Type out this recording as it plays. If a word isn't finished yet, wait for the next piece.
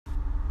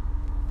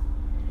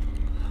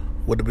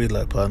What it be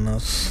like,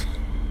 partners?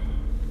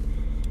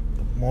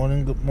 Good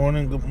morning, good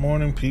morning, good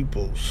morning,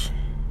 peoples.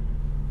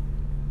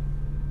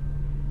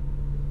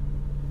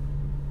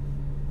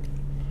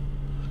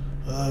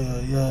 Ay,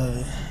 ay,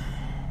 ay.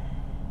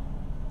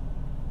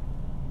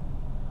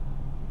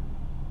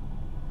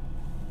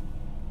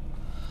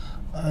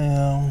 I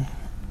am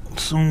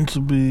soon to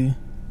be.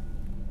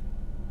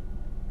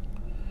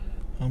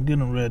 I'm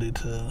getting ready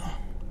to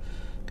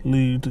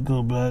leave to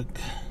go back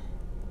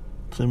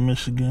to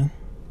Michigan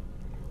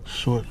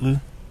shortly.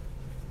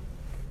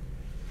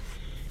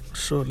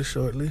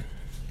 Shortly.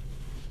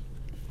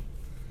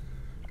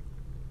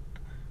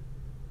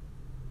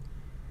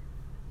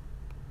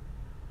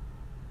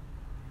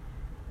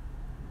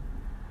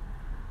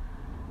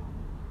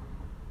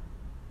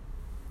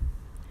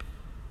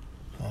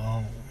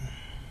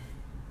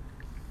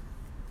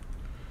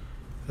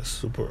 It's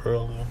super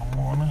early in the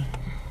morning.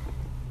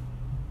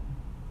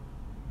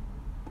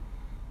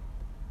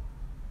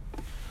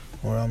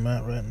 Where I'm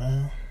at right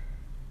now.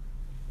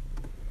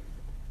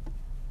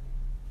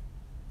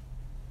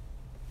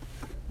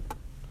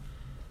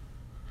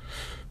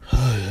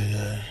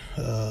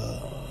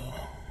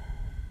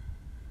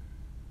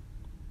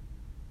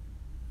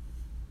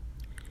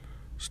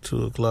 It's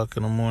 2 o'clock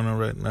in the morning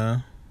right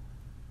now,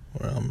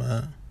 where I'm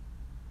at.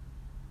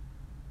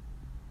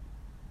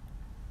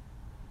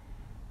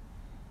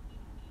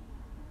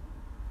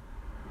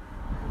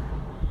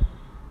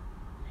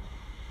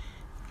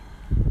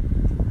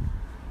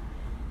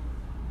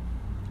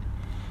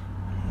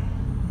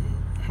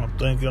 I'm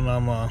thinking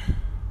I'm gonna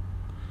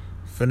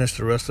finish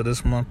the rest of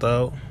this month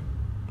out,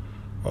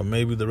 or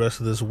maybe the rest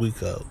of this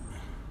week out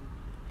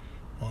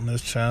on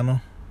this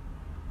channel.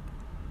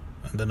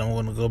 And then I'm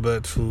going to go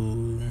back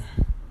to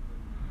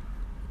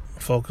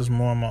focus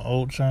more on my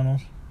old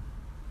channels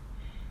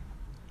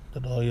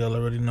that all y'all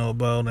already know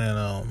about, and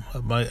I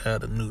might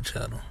add a new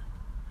channel.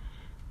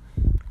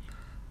 I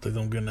think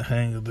I'm getting the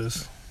hang of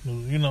this.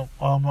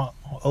 All my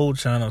old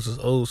channels is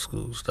old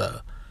school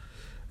style.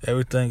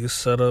 Everything is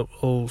set up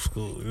old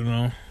school,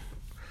 I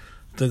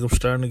think I'm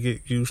starting to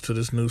get used to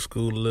this new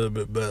school a little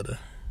bit better.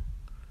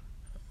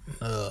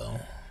 I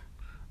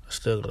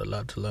still got a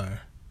lot to learn.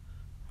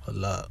 A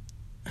lot.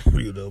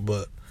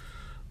 But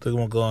I think I'm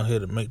gonna go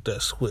ahead and make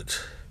that switch.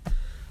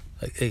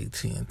 Like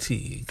AT&T,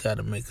 you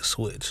gotta make a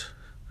switch,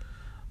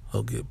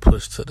 or get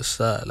pushed to the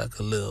side like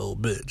a little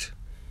old bitch.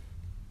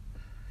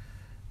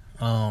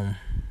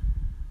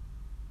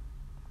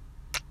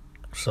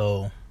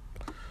 So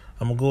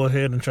I'm gonna go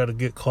ahead and try to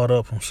get caught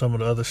up on some of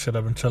the other shit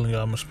I've been telling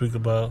y'all I'm gonna speak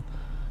about.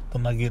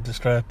 Then I get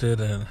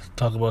distracted and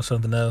talk about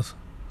something else.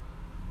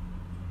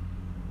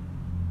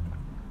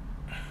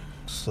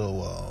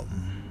 So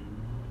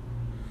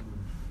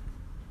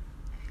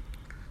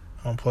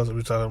I'm supposed to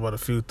be talking about a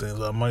few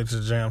things. I might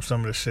just jam some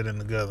of this shit in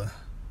together.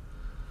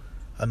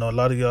 I know a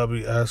lot of y'all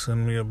be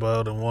asking me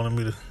about and wanting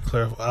me to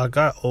clarify. I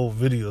got old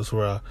videos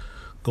where I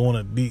go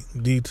into deep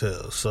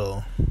details.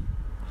 So,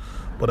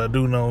 but I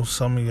do know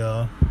some of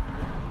y'all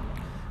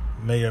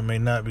may or may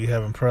not be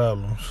having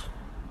problems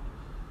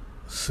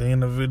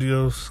seeing the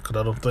videos, because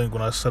I don't think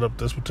when I set up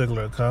this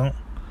particular account,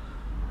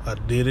 I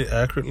did it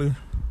accurately.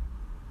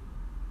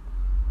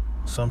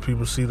 Some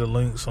people see the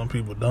link, some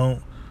people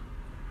don't.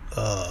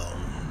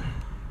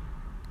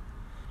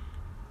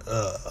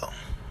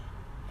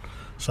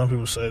 Some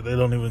people say they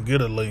don't even get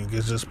a link,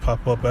 it just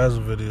pop up as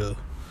a video.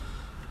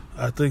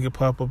 I think it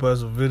pop up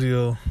as a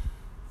video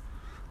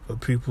for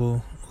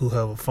people who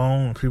have a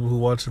phone, and people who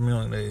watching me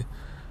on a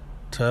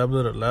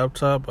tablet or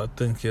laptop. I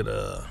think it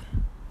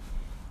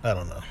I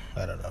don't know.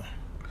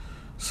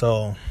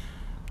 So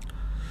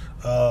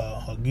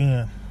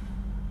again,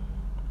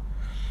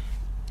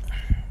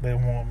 they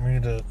want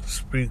me to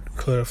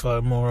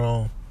clarify more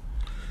on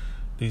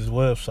these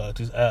websites,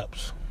 these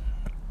apps.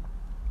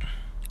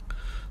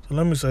 So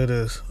let me say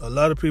this. A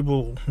lot of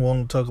people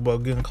want to talk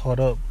about getting caught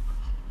up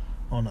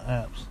on the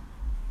apps.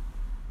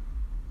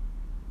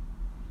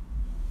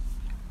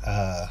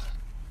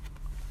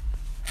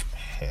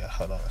 Here,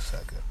 hold on a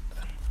second.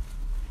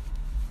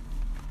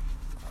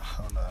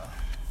 Hold on.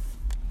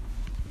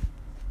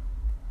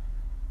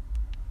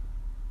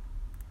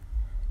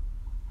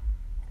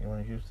 You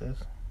want to use this?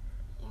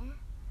 Yeah.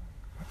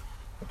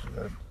 But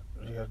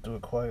you gotta do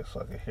it quiet so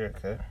I can hear,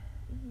 okay?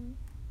 Mm-hmm.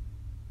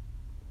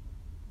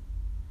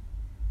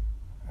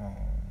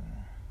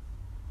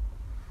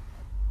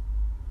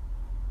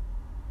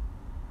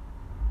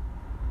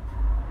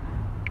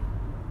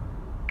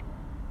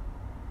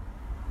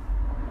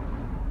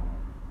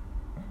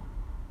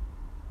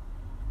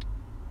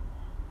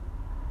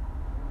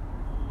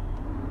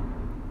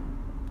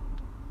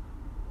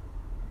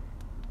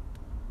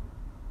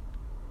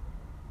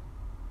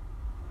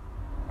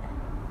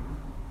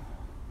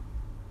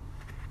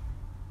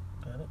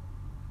 Got it?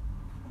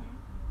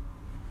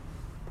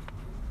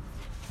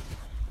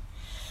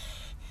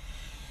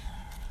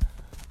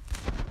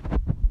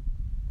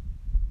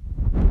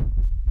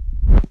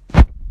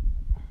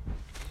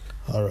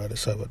 Alright,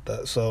 sorry about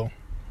that. So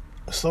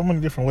many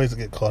different ways to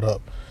get caught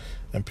up,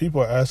 and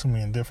people are asking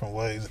me in different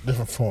ways,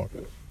 different forms.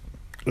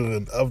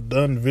 And I've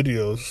done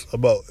videos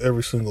about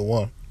every single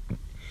one.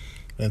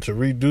 And to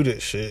redo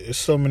that shit, it's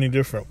so many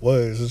different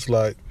ways. It's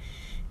like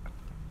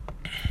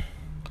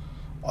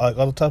off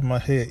the top of my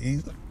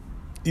head,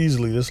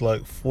 easily, it's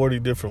like 40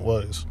 different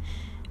ways.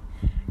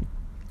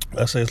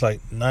 I say it's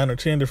like 9 or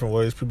 10 different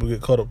ways people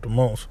get caught up the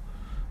most.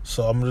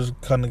 So I'm just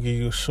kind of give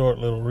you a short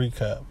little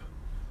recap,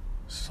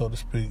 so to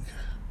speak.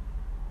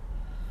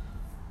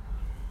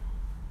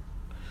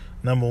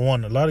 Number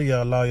one, a lot of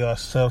y'all allow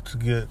yourself to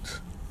get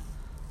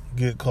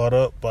caught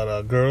up by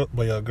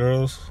y'all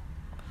girls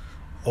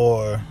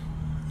or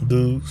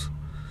dudes,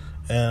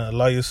 and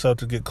allow yourself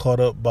to get caught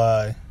up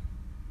by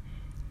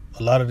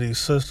a lot of these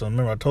systems.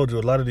 Remember, I told you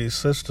a lot of these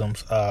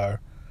systems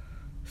are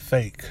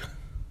fake.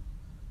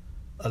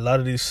 A lot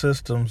of these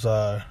systems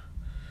are,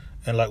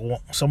 and like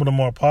some of the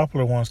more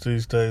popular ones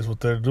these days, what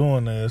they're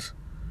doing is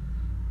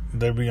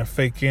they're being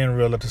fake and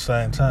real at the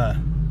same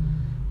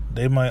time.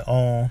 They might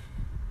own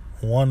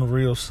one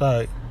real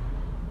site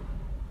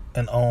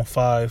and own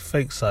 5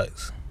 fake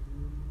sites.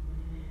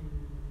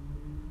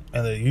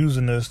 And they're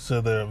using this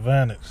to their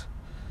advantage.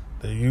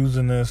 They're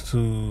using this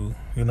to,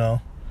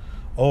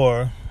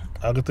 or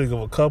I could think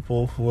of a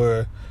couple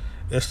where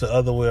it's the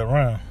other way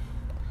around.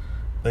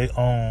 They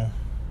own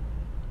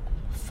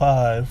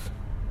 5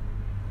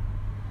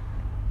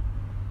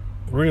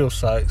 real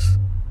sites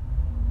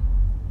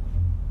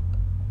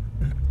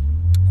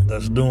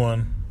that's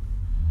doing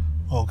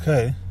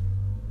okay,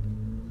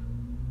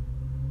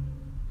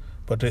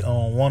 but they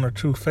own 1 or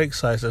 2 fake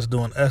sites that's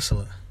doing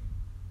excellent.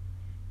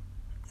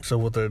 So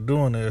what they're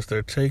doing is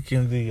they're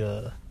taking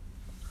the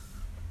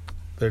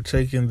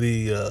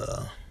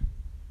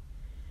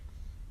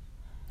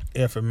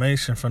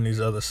information from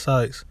these other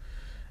sites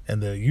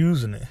and they're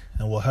using it.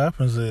 And what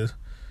happens is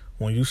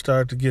when you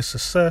start to get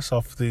success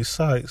off of these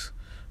sites,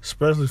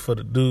 especially for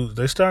the dudes,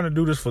 they're starting to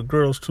do this for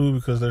girls too,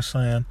 because they're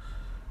seeing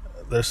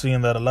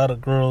that a lot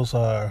of girls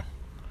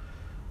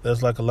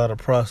there's like a lot of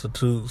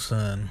prostitutes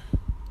and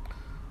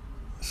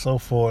so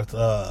forth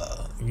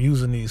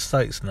using these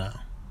sites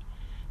now.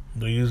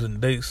 They're using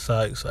date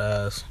sites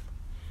as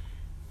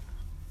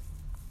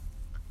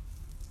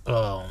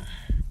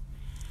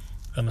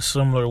in a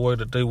similar way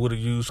that they would have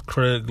used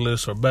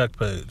Craigslist or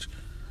Backpage.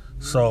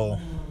 So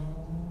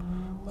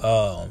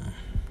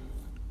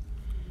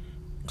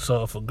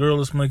if a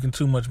girl is making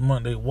too much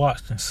money, they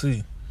watch and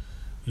see.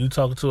 You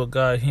talking to a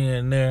guy here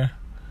and there,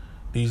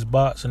 these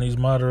bots and these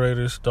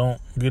moderators don't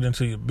get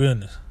into your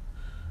business.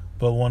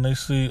 But when they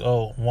see,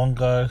 one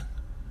guy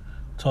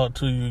talked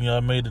to you and y'all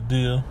made a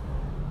deal,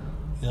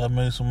 y'all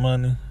made some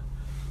money,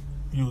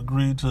 you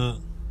agreed to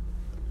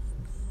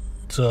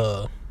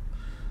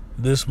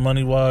this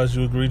money-wise,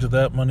 you agreed to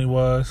that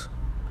money-wise,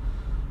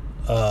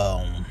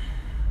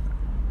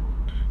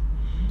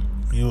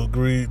 you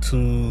agreed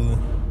to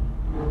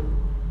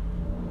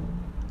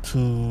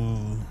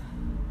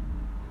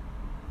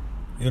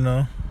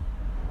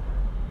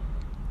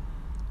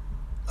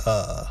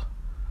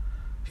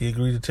he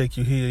agreed to take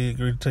you here, he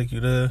agreed to take you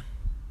there.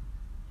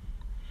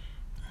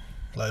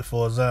 Like,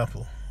 for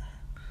example,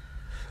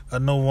 I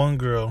know one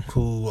girl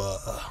who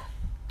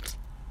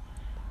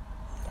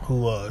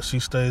she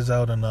stays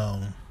out in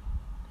what's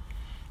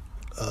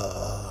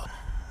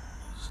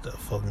that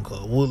fucking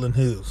called? Woodland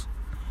Hills.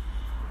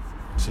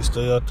 She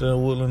stay out there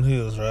in Woodland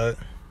Hills, right?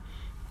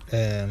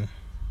 And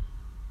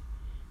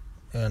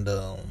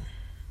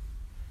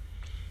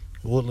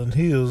Woodland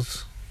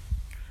Hills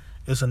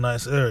is a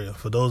nice area.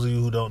 For those of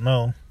you who don't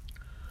know,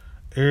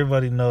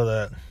 everybody know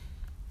that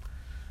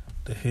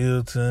the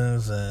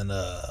Hiltons and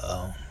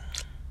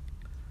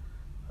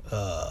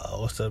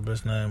what's that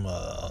bitch name?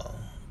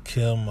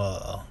 Kim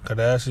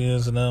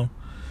Kardashians and them.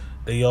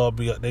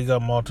 They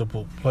got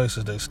multiple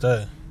places they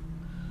stay.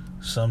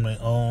 Some they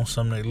own,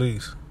 some they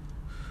lease.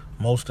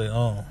 Most they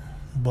own,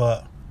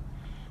 but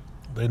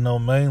they know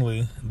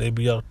mainly they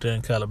be out there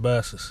in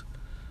Calabasas.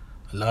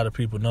 A lot of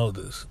people know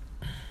this.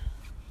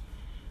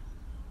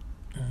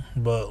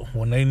 But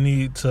when they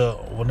need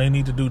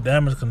to do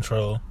damage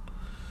control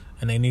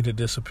and they need to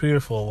disappear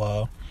for a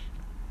while,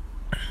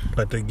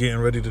 like they're getting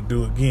ready to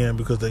do again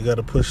because they got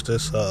to push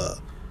this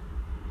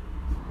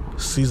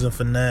season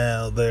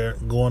finale. They're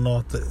going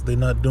off. They're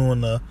not doing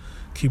the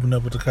Keeping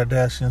Up with the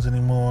Kardashians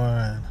anymore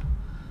and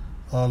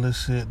all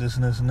this shit, this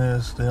and this and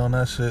this. They on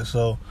that shit,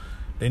 so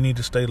they need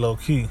to stay low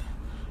key.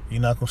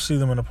 You're not gonna see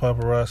them in the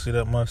paparazzi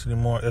that much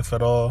anymore, if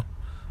at all.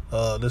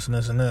 This and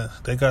this and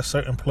this. They got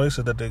certain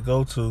places that they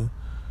go to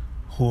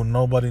who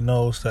nobody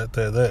knows that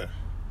they're there.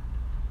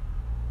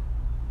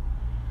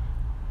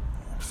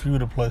 A few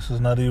of the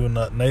places, not even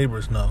the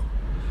neighbors know.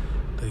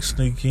 They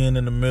sneak in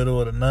the middle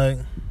of the night,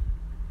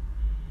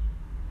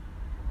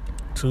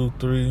 2,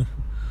 3,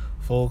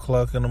 4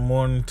 o'clock in the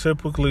morning.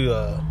 Typically,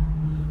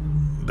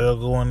 they'll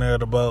go in there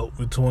at about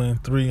between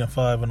 3 and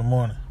 5 in the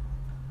morning.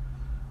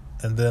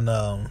 And then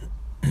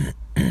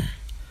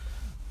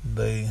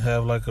they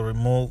have like a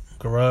remote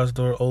garage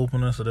door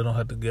opener so they don't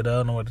have to get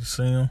out, nobody to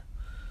see them.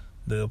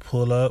 They'll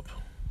pull up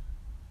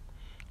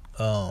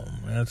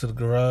into the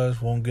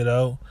garage, won't get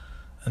out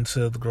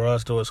until the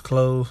garage door is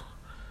closed.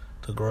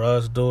 The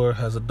garage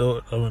has a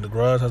door. The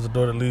garage has a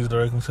door that leads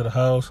directly to the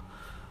house.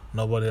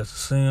 Nobody has to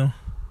see them.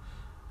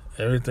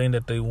 Everything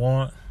that they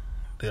want,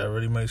 they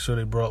already made sure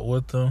they brought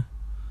with them,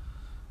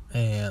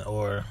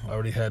 or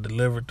already had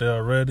delivered there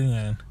already.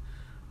 And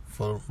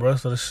for the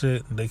rest of the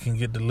shit, they can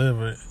get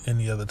delivered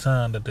any other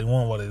time that they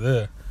want while they're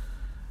there.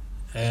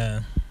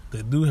 And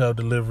they do have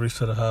deliveries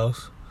to the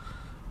house.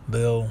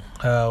 They'll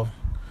have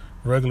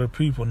regular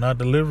people, not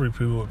delivery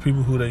people, but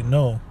people who they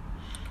know.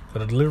 But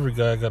the delivery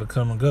guy got to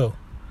come and go.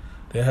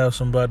 They have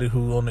somebody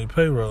who on their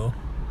payroll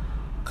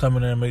come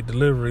in there and make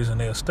deliveries,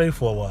 and they'll stay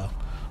for a while.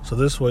 So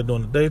this way,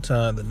 during the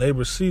daytime, the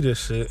neighbors see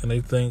this shit, and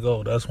they think,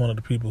 oh, that's one of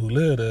the people who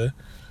live there.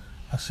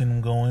 I seen him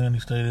go in, he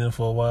stayed in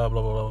for a while,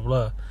 blah, blah, blah,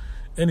 blah.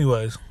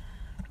 Anyways,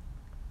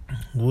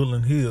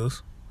 Woodland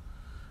Hills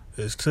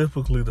is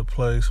typically the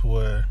place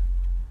where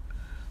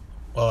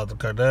the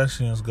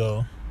Kardashians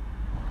go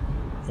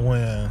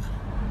when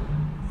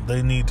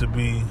they need to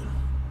be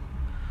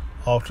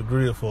off the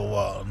grid for a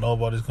while.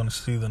 Nobody's going to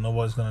see them.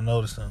 Nobody's going to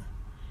notice them.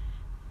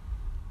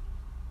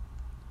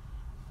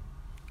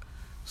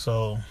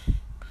 So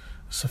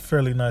it's a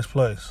fairly nice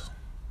place.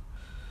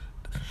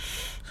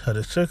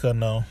 This chick I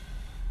know,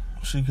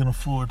 she can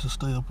afford to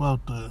stay up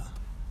out there.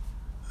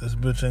 This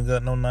bitch ain't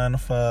got no 9 to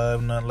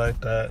 5, nothing like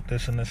that,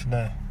 this and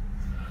that.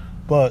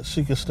 But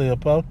she can stay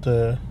up out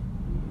there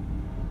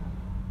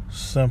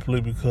simply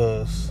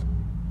because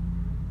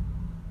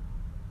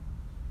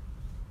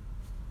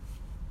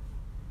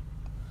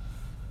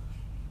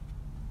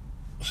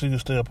she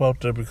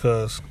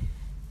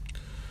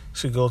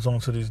goes on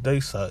to these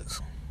date sites.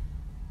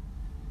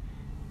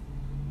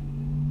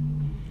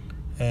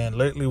 And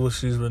lately what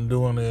she's been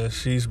doing is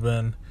she's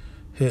been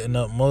hitting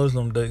up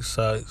Muslim date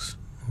sites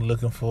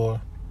looking for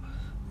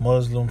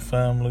Muslim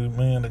family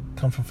men that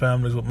come from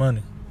families with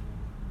money.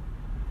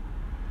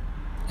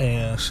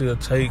 And she'll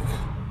take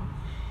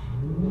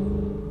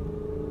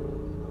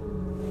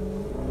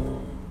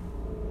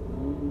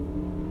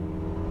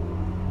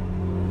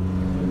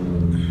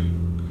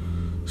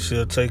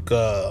she'll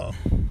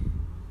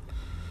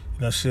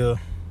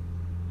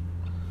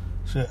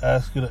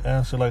ask you to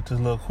answer like this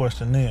little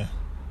questionnaire.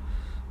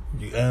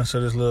 You answer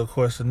this little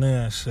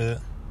questionnaire and shit,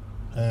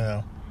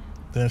 and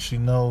then she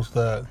knows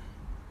that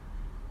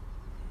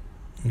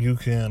you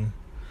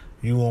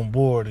on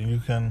board and you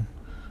can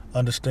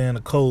understand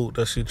the code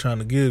that she's trying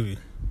to give you.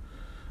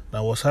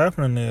 Now what's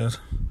happening is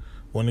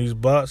when these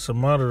bots are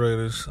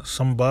moderators,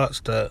 some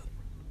bots that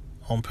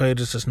on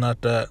pages that's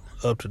not that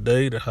up to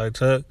date or high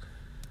tech,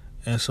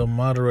 and some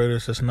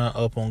moderators that's not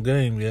up on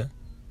game yet.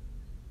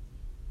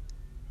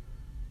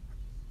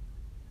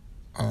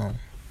 Can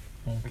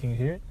you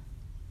hear it?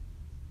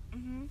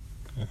 Mm-hmm.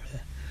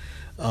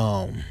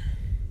 Okay.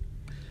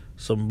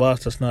 Some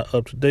bots that's not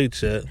up to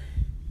date yet.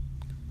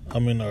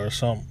 Or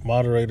some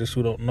moderators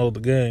who don't know the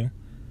game.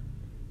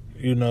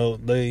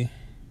 They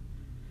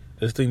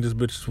just think this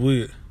bitch is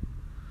weird.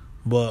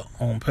 But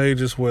on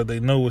pages where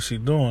they know what she's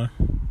doing,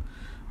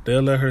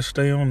 they'll let her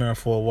stay on there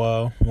for a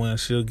while when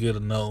she'll get a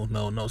no.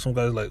 Some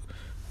guys like,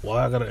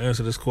 why I gotta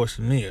answer this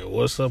questionnaire?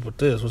 What's up with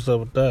this? What's up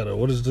with that? Or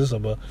what is this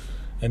about?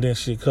 And then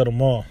she cut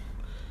them off.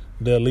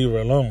 They'll leave her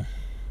alone.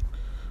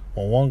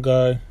 When one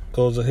guy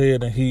goes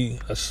ahead and he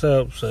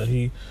accepts and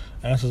he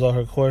answers all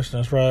her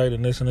questions right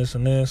and this and this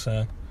and this,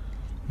 and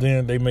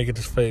then they make it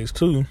to phase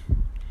 2,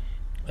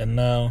 and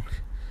now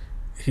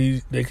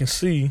they can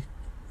see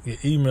your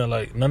email.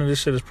 Like, none of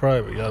this shit is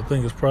private. Y'all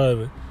think it's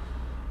private.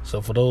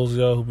 So for those of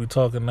y'all who be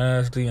talking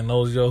nasty and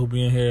those of y'all who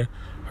be in here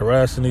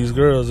harassing these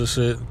girls and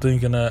shit,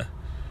 thinking that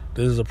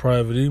this is a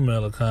private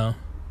email account,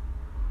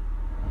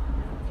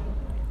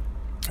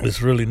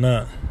 it's really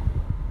not.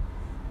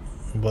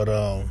 But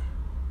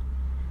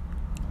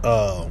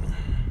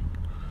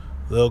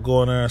they'll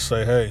go in there and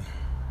say, hey,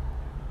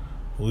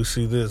 we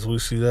see this, we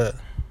see that.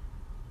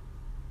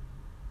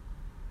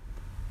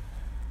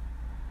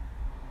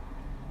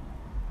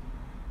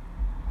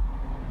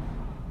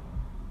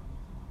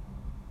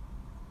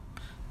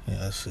 Yeah,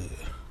 that's it.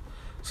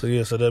 So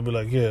they'll be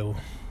like, yeah,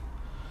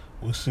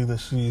 we see that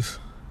she's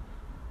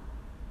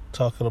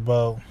talking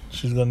about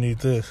she's gonna need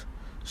this,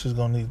 she's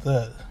gonna need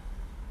that.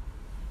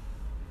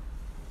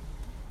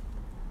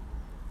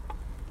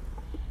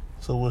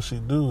 So what she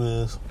do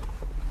is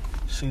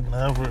she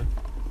never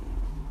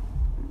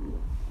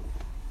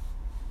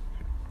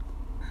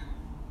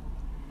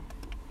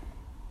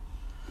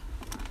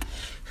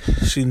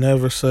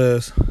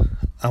says,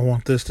 I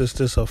want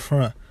this up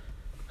front.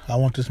 I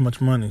want this much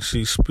money.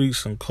 She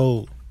speaks in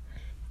code.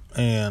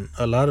 And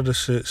a lot of the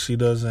shit, she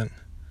doesn't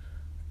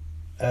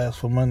ask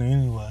for money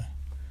anyway.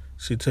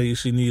 She tell you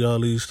she need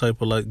all these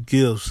type of like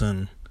gifts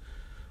and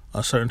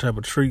a certain type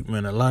of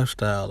treatment and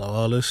lifestyle or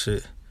all this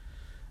shit.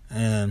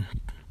 And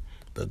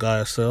the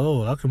guy said,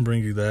 oh, I can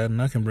bring you that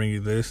and I can bring you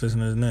this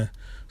and this and that.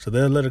 So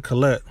they'll let her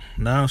collect.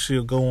 Now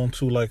she'll go on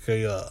to like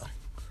a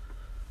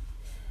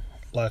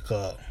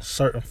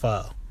certain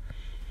file.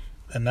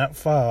 And that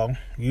file,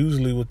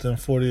 usually within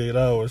 48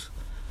 hours,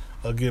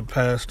 will get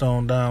passed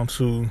on down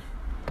to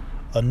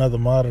another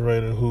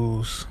moderator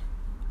who's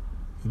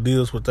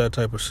deals with that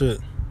type of shit.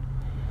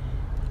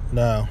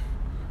 Now,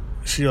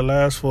 she'll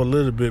last for a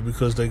little bit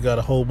because they got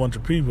a whole bunch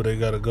of people they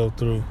got to go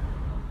through.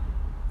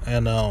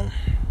 And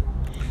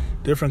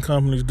different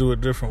companies do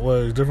it different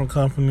ways. Different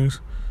companies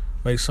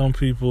make some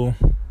people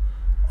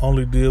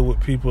only deal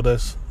with people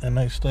that's in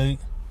their state.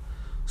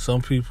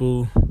 Some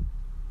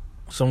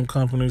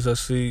companies that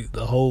see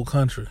the whole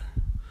country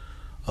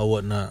or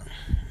whatnot.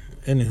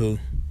 Anywho,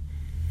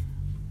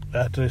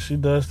 after she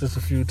does this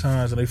a few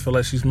times and they feel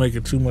like she's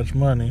making too much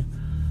money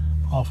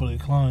off of their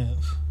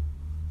clients,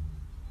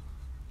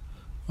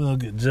 they'll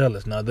get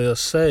jealous. Now, they'll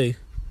say,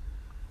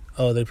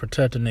 oh, they're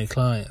protecting their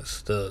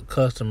clients, the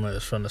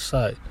customers from the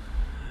site.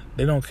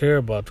 They don't care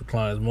about the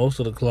clients. Most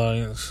of the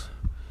clients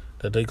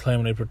that they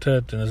claim they're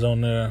protecting is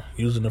on there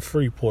using the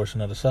free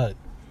portion of the site.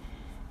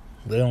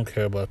 They don't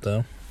care about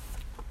them.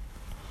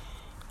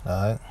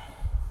 Alright?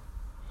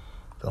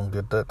 Don't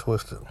get that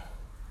twisted.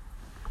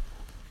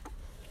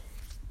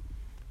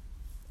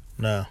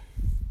 Now,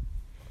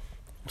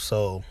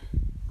 so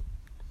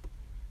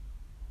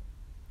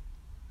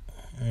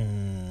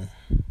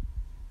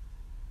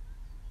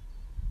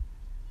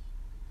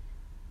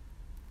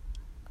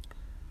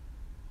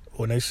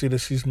when they see that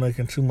she's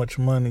making too much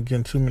money,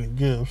 getting too many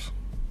gifts,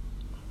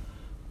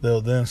 they'll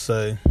then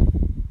say,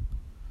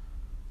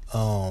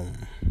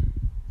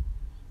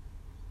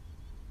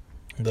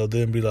 they'll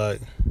then be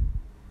like,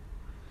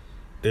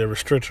 they'll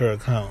restrict her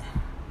account.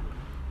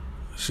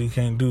 She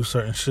can't do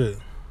certain shit.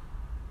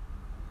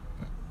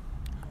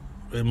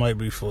 It might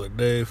be for a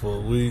day, for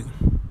a week.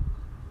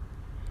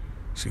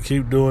 She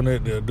keep doing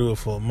it, they'll do it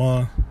for a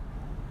month.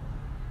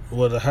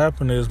 What'll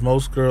happen is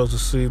most girls will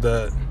see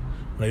that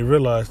when they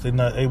realize they're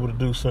not able to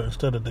do certain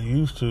stuff that they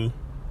used to,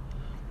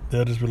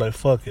 they'll just be like,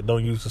 fuck it,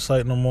 don't use the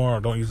site no more, or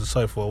don't use the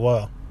site for a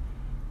while.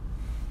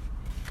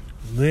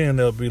 Then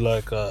they'll be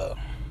like, sorry,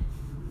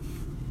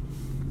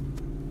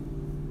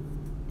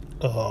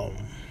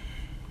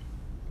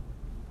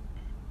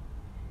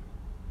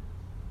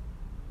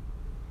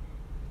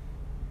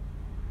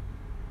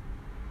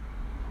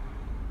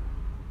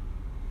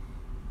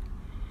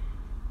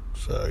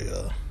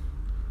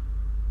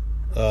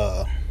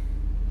 y'all.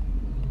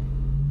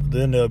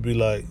 Then they'll be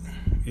like,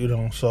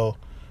 so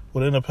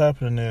what end up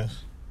happening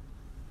is,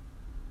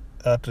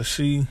 after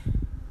she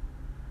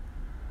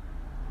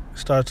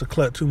starts to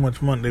collect too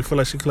much money, they feel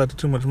like she collected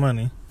too much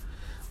money,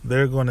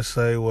 they're going to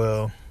say,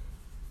 well,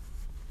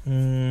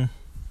 let's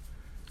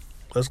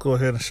go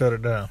ahead and shut her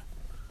down.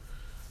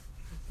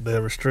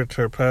 They'll restrict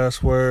her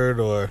password,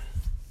 or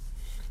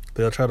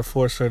they'll try to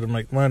force her to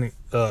make money,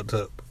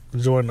 to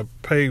join the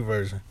paid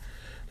version.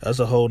 That's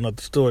a whole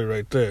nother story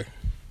right there.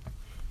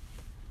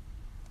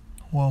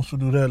 Once we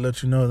do that,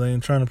 let you know they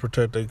ain't trying to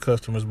protect their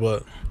customers,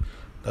 but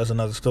that's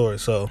another story.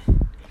 So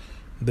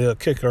they'll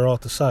kick her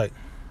off the site.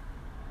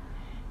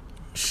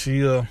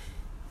 She'll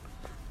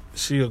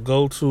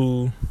go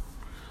to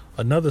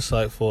another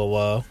site for a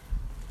while,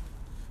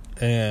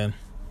 and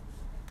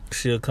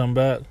she'll come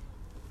back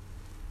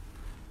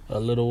a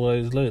little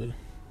ways later.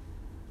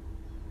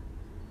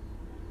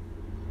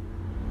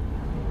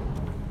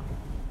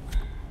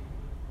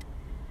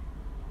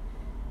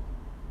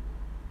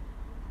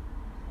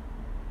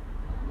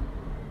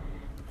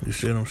 You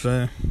see what I'm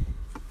saying?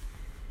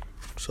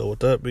 So with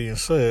that being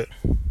said,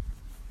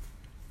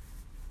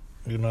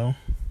 no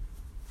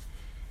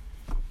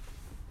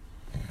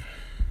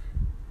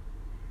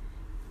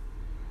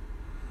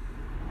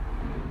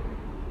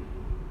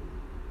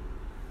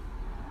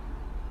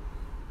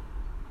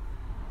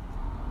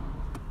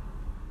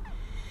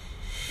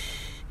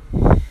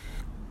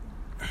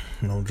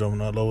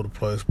jumping all over the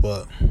place,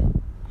 but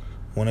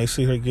when they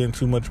see her getting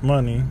too much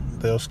money,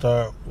 they'll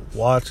start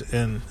watching,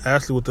 and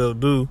actually what they'll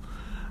do,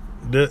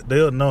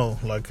 they'll know,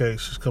 like, hey,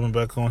 she's coming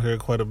back on here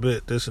quite a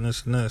bit, this and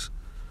this and this,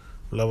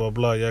 blah, blah,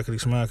 blah,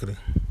 yakety smackety.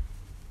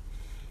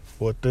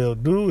 What they'll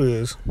do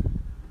is,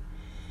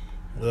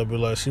 they'll be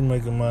like, she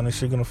making money,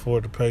 she can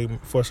afford to pay,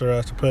 force her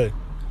ass to pay.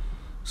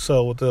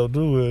 So what they'll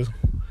do is,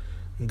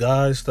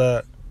 guys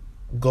that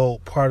go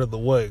part of the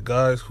way,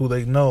 guys who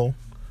they know,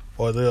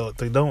 or if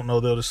they don't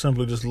know, they'll just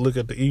simply just look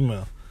at the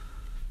email,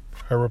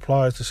 her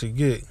replies that she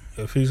get.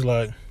 If he's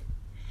like,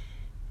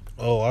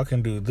 oh, I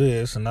can do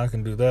this and I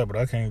can do that, but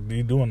I can't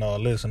be doing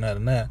all this and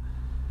that,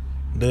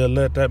 they'll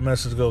let that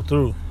message go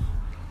through.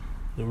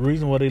 The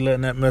reason why they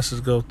letting that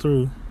message go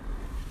through,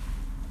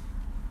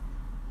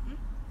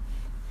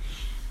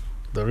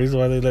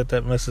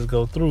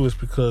 is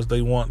because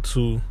they want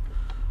to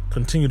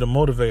continue to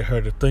motivate her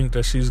to think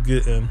that she's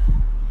getting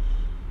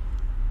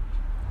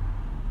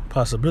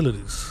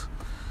possibilities.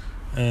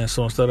 And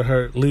so instead of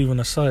her leaving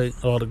the site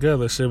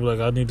altogether, she'll be like,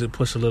 I need to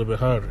push a little bit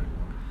harder.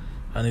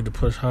 I need to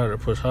push harder.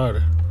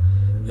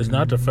 It's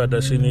not the fact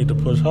that she need to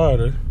push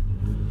harder.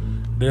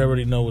 They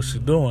already know what she's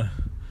doing.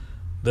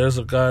 There's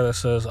a guy that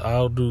says,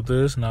 I'll do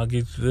this, and I'll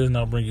get you this, and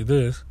I'll bring you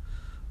this,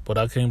 but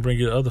I can't bring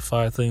you the other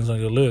 5 things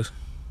on your list.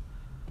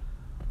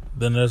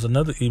 Then there's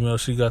another email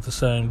she got the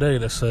same day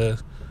that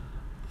says,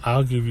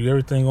 I'll give you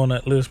everything on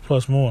that list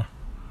plus more.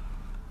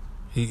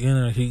 He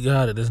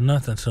got it. There's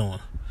nothing to him.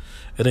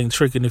 It ain't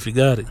tricking if you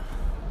got it.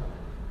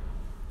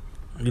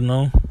 You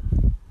know?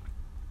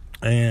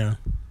 And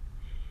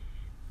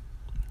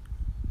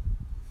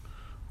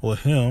with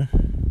him,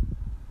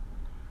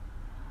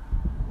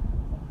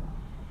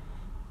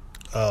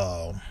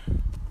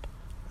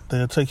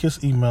 they'll take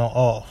his email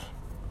off.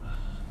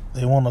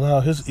 They won't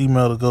allow his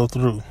email to go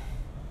through.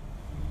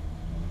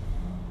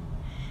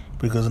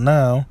 Because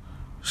now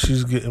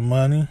she's getting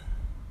money.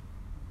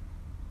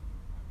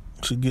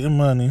 She's getting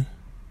money,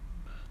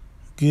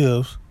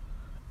 gifts,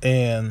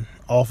 and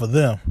off of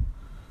them.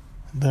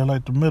 They're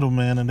like the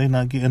middleman and they're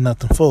not getting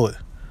nothing for it.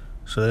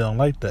 So they don't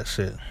like that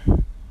shit.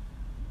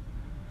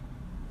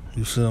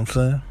 You see what I'm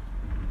saying?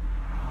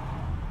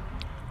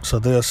 So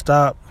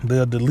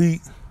they'll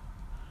delete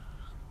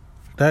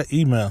that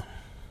email.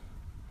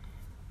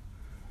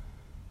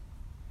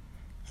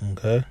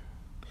 Okay?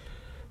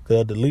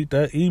 They'll delete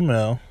that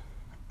email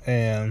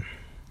and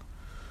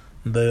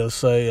they'll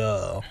say,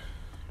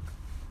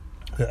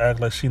 they act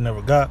like she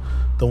never got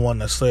the one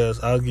that says,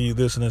 I'll give you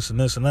this and this and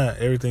this and that,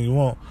 everything you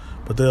want.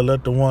 But they'll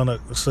let the one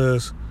that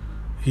says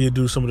he'll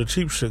do some of the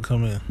cheap shit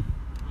come in.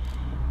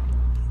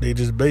 They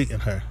just baiting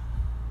her.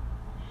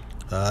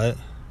 Alright?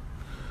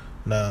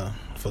 Now,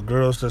 for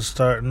girls that's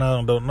starting out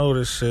and don't know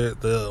this shit,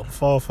 they'll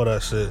fall for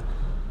that shit.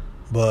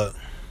 But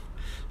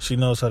she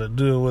knows how to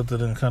deal with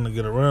it and kind of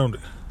get around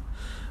it.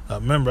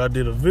 Remember, I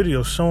did a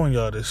video showing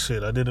y'all this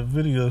shit. I did a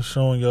video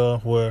showing y'all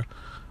where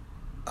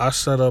I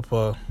set up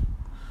a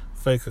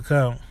fake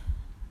account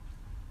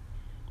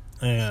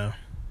and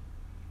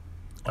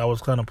I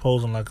was kind of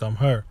posing like I'm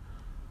her.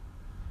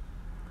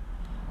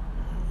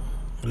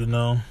 You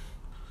know?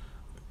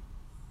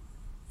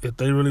 If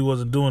they really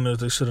wasn't doing this,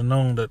 they should have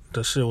known that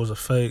the shit was a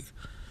fake.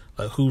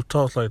 Like, who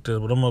talks like this?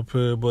 But I'm up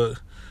here, but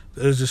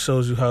it just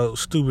shows you how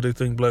stupid they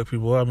think black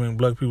people are. I mean,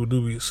 black people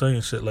do be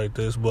saying shit like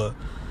this, but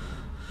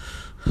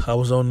I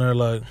was on there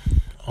like,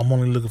 I'm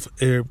only looking for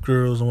Arab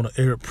girls. I want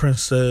an Arab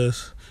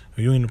princess. If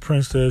you ain't a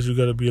princess, you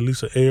gotta be at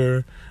least an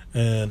heir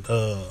and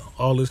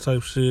all this type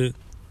of shit.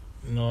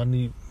 You know, I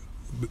need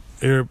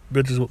Arab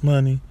bitches with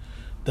money.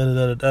 This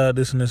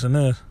and this and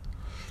this.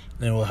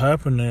 And what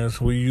happened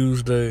is we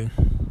used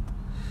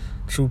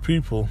true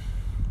people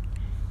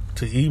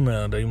to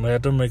email. They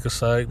had to make a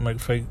site, make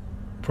fake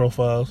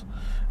profiles,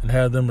 and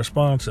have them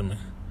respond to me.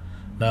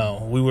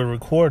 Now, we were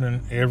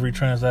recording every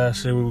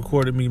transaction. We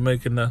recorded me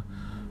making the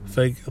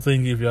fake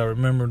thingy. If y'all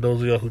remember,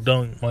 those of y'all who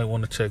don't might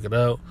want to check it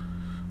out.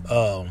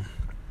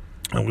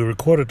 And we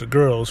recorded the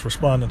girls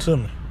responding to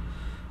me.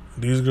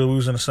 These girls, we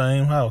was in the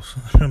same house,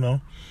 you know.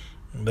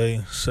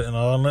 They sitting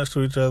all next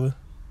to each other,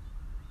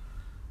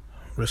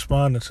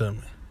 responding to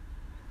me.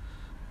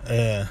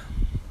 And,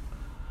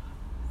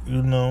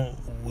 you know,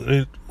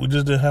 we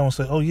just didn't have them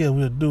say, oh yeah,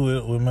 we'll do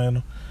it. We made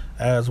them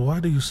ask,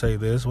 why do you say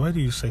this? Why do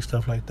you say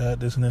stuff like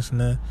that, this and this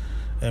and that?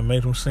 And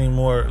made them seem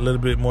a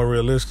little bit more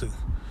realistic.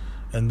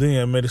 And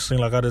then made it seem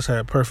like I just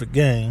had perfect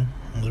game.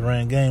 I just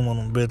ran game on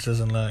them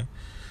bitches and like,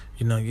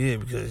 you know, yeah,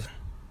 because,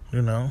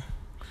 you know,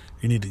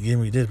 you need to give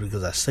me this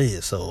because I say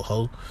it so,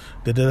 ho.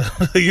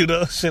 You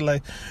know, shit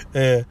like,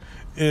 and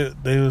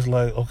they was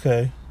like,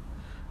 okay.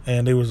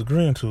 And they was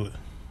agreeing to it.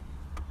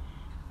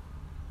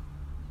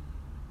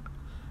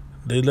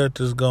 They let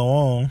this go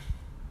on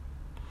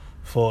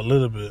for a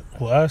little bit.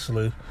 Well,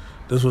 actually,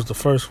 this was the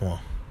first one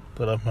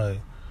that I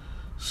made.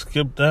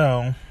 Skip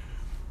down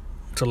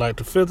to like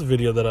the 5th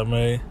video that I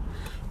made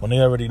when they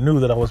already knew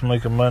that I was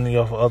making money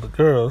off of other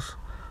girls,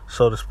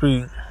 so to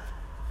speak,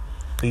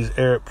 these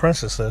Arab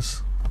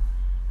princesses.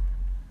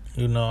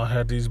 You know, I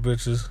had these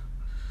bitches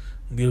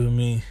giving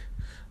me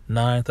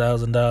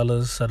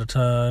 $9,000 at a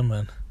time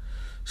and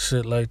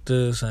shit like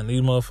this, and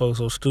these motherfuckers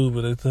so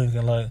stupid, they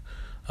thinking like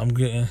I'm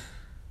getting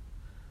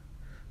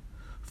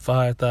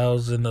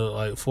 $5,000 or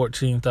like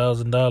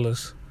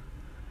 $14,000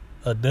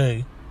 a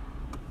day.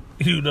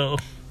 You know,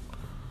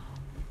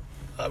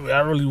 I mean, I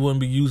really wouldn't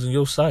be using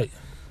your site.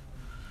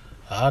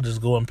 I'll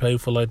just go and pay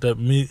for like that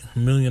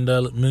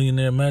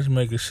millionaire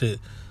matchmaker shit.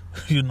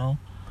 You know,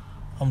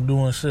 I'm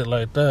doing shit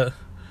like that.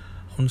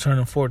 I'm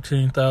turning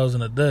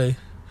 $14,000 a day,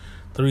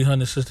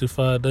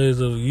 365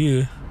 days of a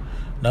year,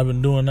 and I've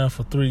been doing that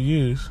for 3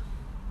 years.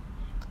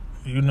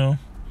 You know,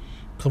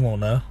 come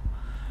on now,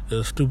 it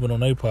was stupid on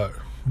their part.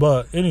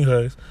 But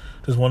anyways,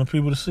 just wanted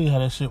people to see how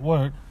that shit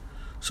worked.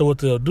 So what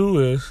they'll do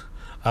is,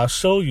 I'll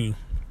show you.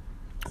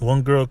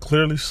 One girl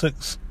clearly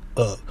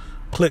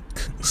click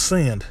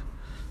send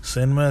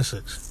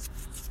message,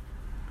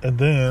 and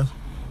then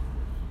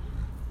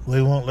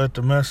they won't let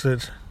the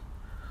message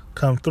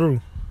come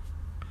through.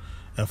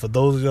 And for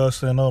those of y'all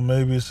saying, oh,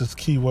 maybe it's just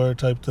keyword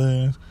type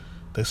things,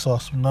 they saw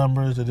some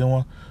numbers, they didn't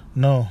want,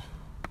 no.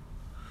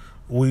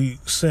 We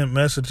sent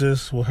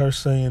messages with her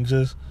saying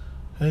just,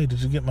 hey,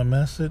 did you get my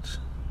message?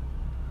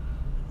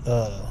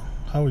 How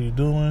are you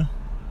doing?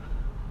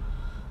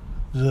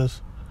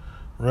 Just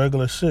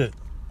regular shit.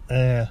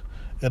 And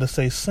it'll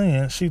say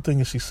send, she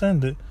thinking she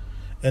sent it,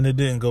 and it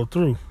didn't go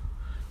through.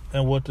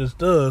 And what this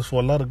does for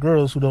a lot of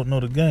girls who don't know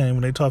the game,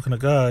 when they talking to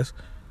guys,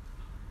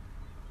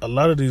 a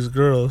lot of these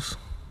girls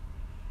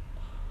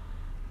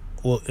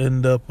will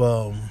end up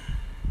a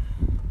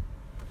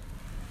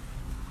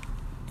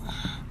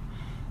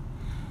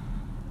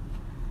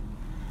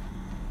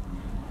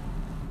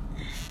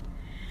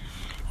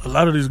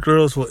lot of these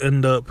girls will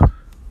end up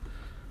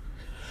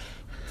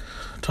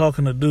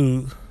talking to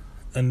dudes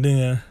and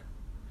then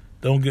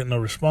don't get no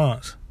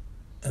response.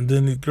 And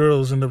then these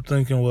girls end up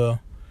thinking, well,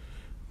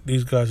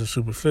 these guys are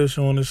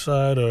superficial on this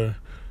side, or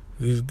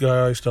these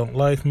guys don't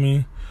like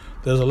me.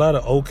 There's a lot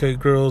of okay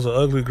girls or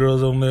ugly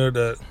girls on there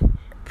that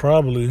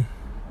probably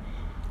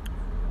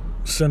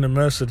sending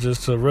messages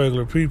to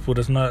regular people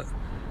that's not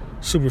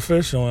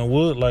superficial and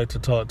would like to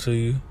talk to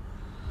you,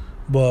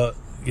 but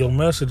your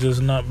message is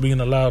not being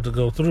allowed to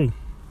go through.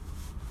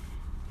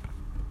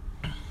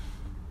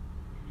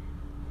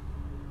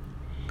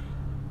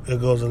 It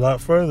goes a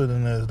lot further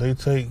than this.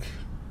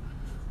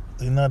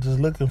 They're not just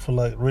looking for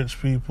like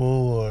rich people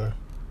or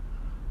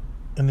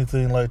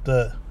anything like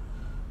that.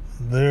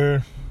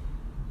 They're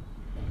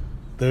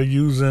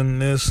using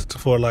this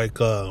for like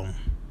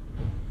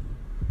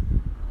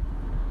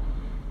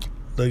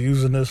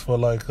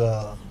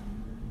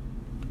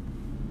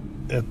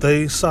if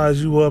they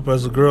size you up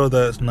as a girl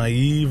that's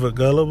naive or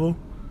gullible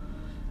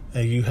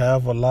and you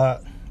have a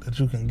lot that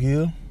you can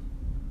give,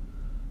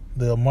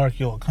 they'll mark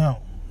your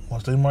account.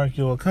 Once they mark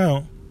your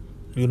account,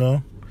 you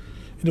know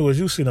what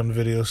you seen on the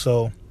video,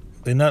 so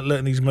they're not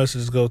letting these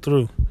messages go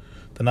through.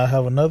 Then I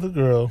have another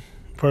girl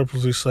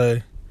purposely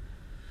say,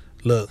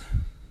 look,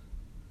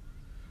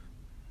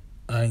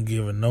 I ain't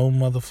giving no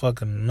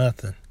motherfucking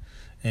nothing,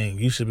 and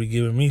you should be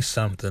giving me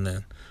something,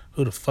 and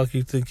who the fuck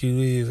you think you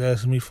is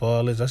asking me for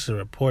all this? I should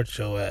report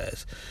your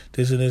ass.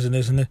 This and this and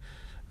this and this.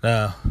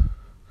 Now,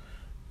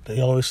 they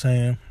always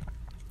saying,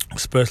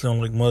 especially on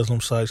like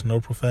Muslim sites,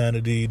 no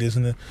profanity, this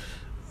and that.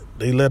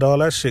 They let all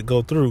that shit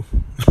go through,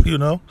 you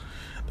know?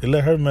 They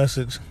let her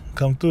message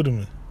come through to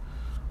me.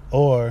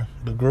 Or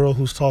the girl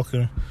who's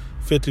talking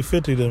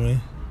 50-50 to me,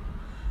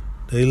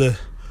 they let...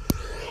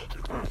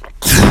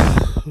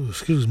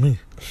 excuse me.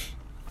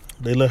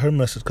 They let her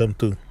message come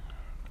through.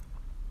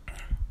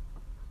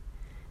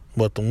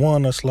 But the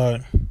one that's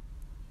like,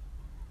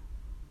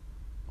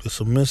 the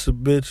submissive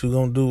bitch who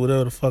gonna do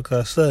whatever the fuck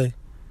I say,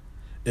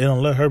 they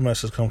don't let her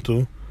message come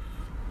through.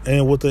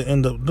 And what they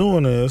end up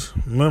doing is,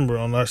 remember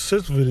on our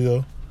 6th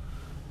video,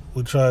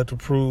 we tried to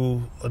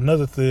prove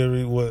another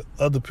theory with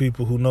other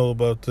people who know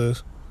about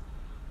this.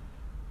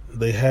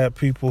 They had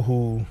people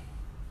who,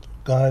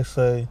 guys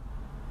say,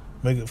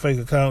 make fake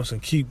accounts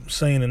and keep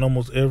saying in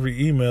almost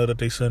every email that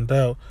they sent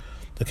out,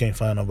 they can't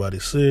find nobody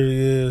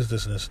serious,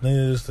 this and this and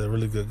this, they're a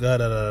really good guy,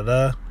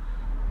 da-da-da-da.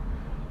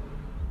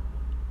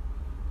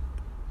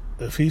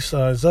 If he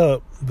signs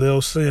up,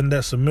 they'll send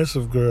that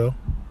submissive girl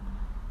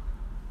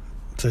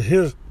to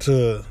his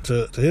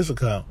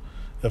account.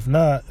 If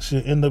not,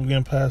 she'll end up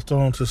getting passed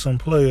on to some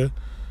player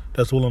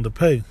that's willing to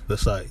pay the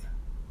site.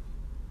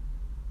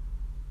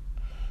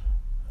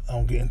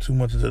 I'm getting too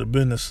much into the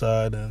business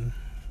side and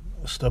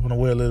stepping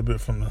away a little bit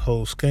from the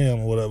whole scam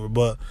or whatever,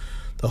 but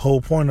the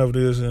whole point of it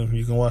is, and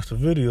you can watch the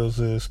videos,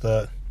 is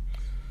that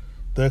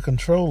they're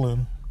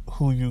controlling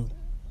who you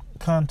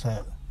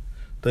contact.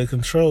 They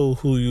control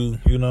who you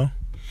know.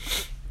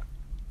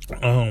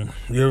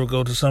 You ever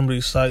go to some of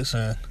these sites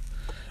and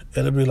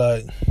it'll be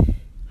like,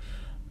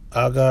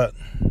 I got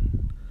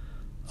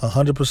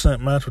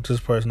 100% match with this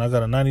person, I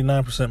got a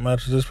 99%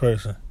 match with this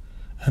person,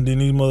 and then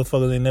these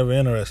motherfuckers ain't never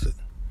interested.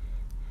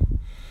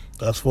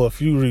 That's for a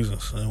few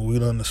reasons, and we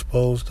done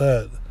exposed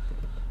that.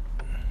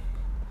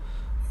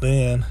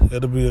 Then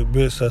it'll be a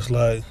bitch that's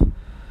like,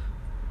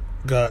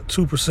 got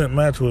 2%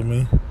 match with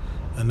me,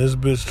 and this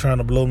bitch trying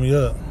to blow me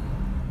up.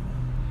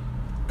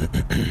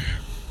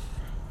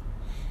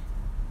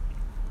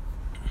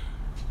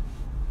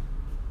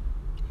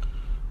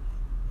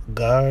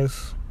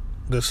 Guys,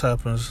 this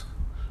happens.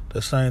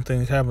 The same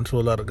thing happened to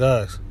a lot of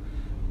guys.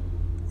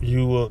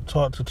 You will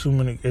talk to too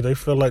many. If they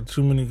feel like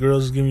too many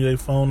girls is giving you their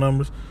phone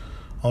numbers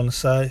on the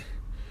site,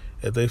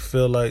 if they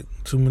feel like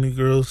too many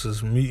girls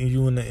is meeting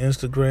you in the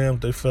Instagram,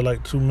 if they feel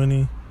like too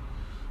many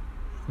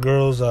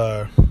girls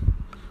are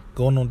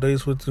going on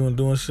dates with you and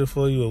doing shit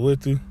for you or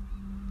with you,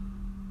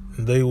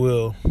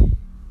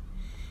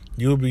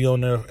 you'll be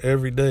on there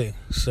every day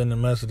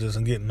sending messages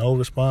and getting no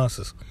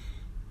responses.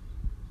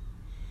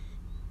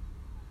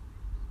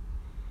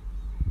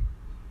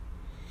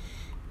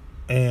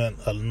 And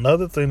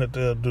another thing that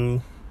they'll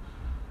do,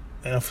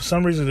 and for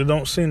some reason it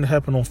don't seem to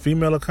happen on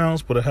female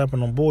accounts, but it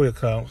happen on boy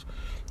accounts,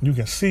 you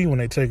can see when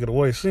they take it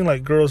away. It seems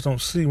like girls don't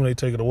see when they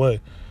take it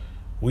away.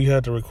 We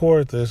had to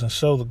record this and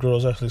show the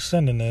girls actually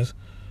sending this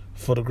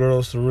for the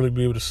girls to really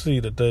be able to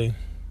see that they,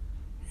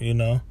 you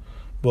know.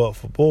 But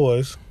for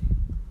boys,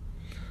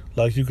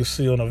 like you can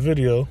see on the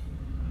video,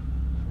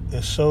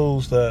 it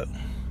shows that,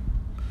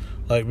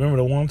 like, remember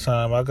the one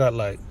time I got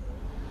like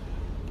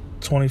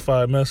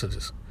 25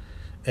 messages.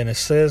 And it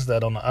says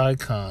that on the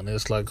icon.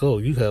 It's like, oh,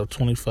 you have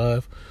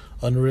 25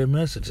 unread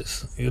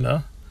messages, you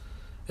know?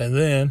 And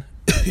then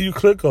you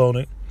click on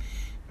it,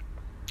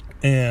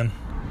 and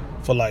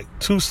for like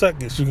 2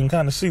 seconds, you can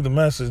kind of see the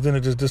message, then it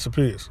just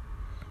disappears.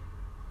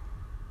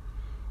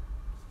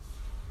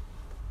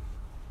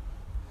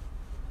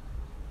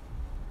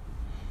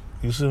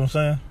 You see what I'm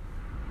saying?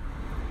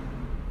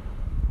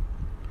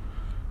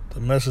 The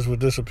message would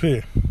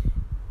disappear.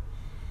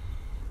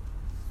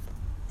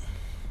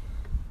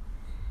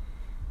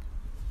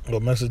 Or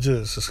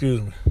messages,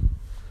 excuse me.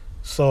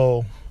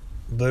 So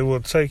they will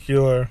take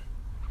your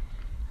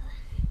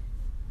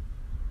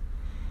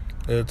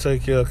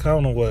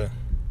account away.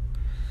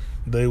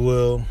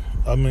 They'll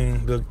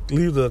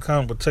leave the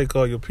account but take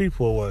all your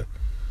people away.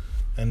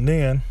 And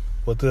then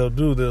what they'll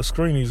do, they'll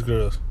screen these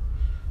girls.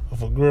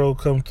 If a girl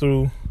come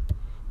through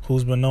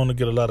who's been known to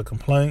get a lot of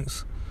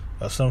complaints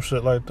or some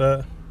shit like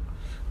that,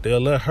 they'll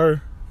let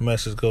her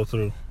message go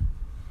through.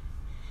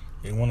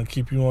 They want to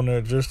keep you on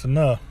there just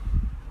enough.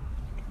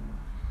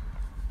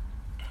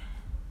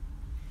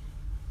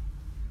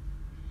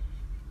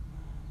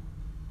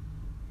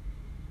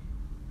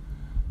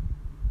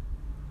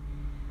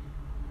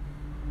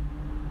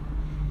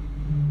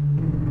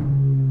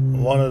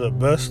 One of the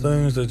best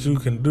things that you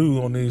can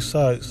do on these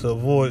sites to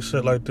avoid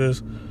shit like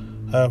this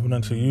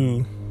happening to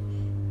you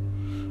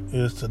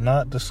is to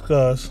not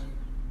discuss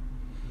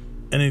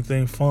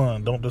anything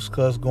fun. Don't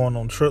discuss going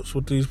on trips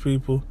with these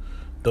people.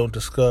 Don't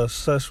discuss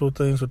sexual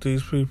things with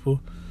these people.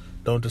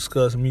 Don't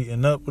discuss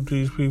meeting up with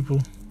these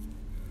people.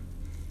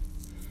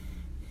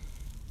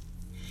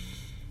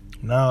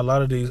 Now a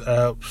lot of these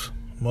apps,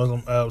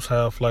 Muslim apps,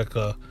 have like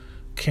a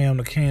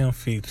cam-to-cam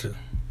feature.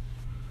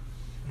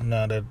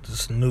 Now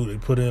that's new, they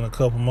put in a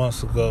couple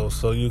months ago,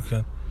 so you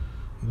can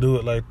do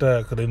it like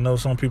that, because they know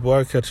some people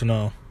are catching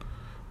on.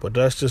 But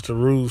that's just a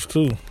ruse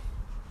too.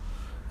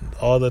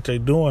 All that they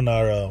doing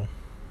all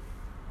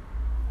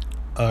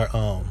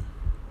that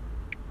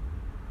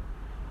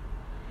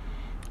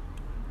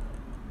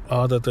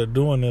they're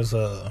doing is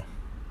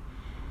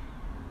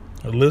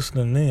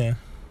listening in.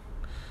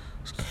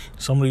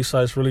 Some of these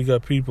sites really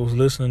got people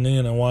listening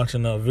in and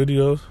watching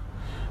videos.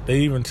 They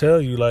even tell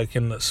you, like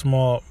in the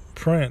small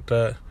print,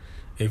 that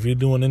if you're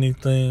doing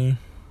anything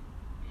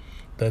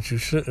that you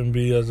shouldn't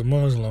be as a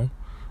Muslim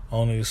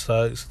on these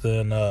sites,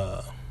 then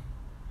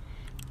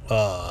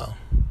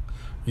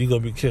you're gonna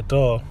be kicked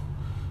off.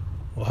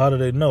 Well, how do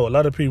they know? A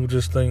lot of people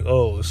just think,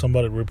 if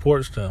somebody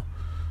reports them.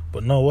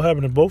 But no, what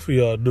happened to both of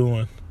y'all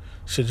doing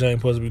shit y'all ain't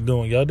supposed to be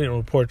doing? Y'all didn't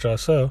report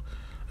yourself,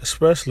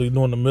 especially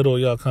during the middle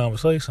of y'all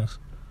conversations,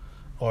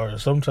 or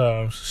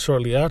sometimes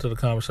shortly after the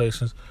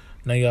conversations.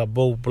 Now y'all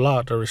both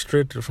blocked or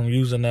restricted from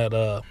using that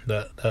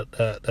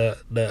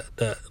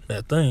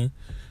thing,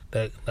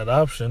 that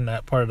option,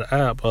 that part of the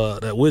app,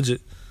 that widget.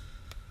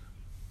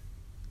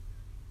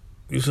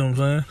 You see what I'm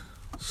saying?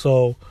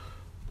 So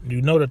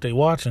you know that they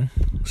watching.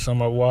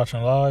 Some are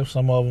watching live.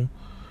 Some of them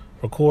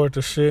record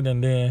the shit,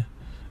 and then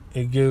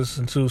it gets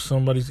into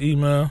somebody's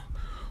email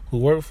who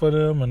work for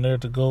them, and they're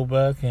to go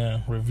back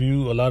and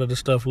review a lot of the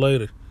stuff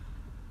later,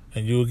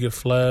 and you'll get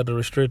flagged or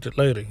restricted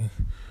later.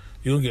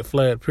 You'll get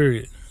flagged,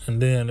 period. And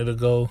then it'll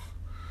go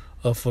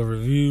up for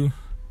review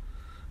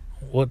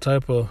what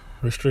type of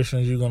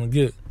restrictions you're going to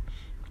get.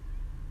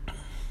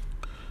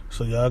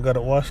 So y'all got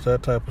to watch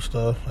that type of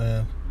stuff.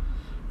 And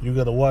you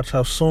got to watch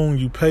how soon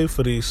you pay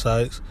for these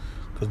sites,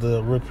 because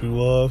they'll rip you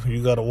off.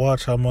 You got to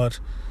watch how much,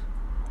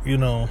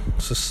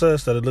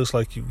 success that it looks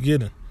like you're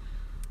getting.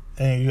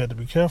 And you have to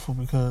be careful,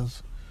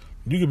 because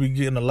you could be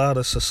getting a lot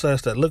of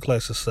success that look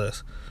like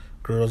success.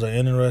 Girls are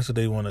interested.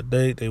 They want to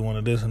date. They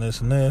want to this and this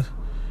and this.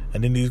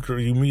 And then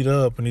you meet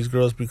up, and these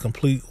girls be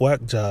complete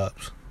whack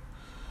jobs.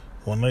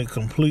 When they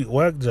complete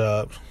whack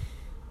jobs,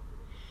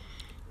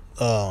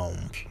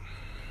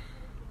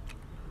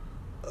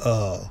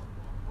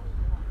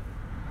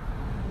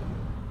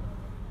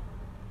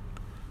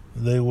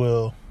 they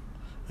will,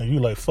 and you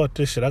like, fuck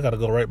this shit, I gotta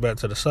go right back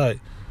to the site.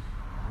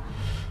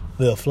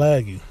 They'll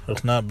flag you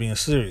of not being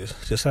serious.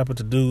 It just happens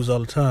to dudes all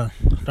the time.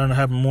 It's starting to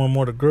happen more and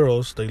more to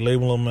girls. They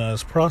label them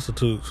as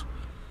prostitutes.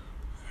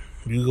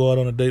 You go out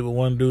on a date with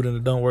one dude and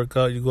it don't work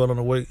out. You go out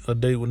on a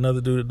date with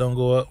another dude that don't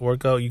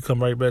work out. You come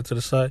right back to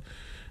the site.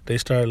 They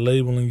start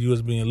labeling you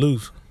as being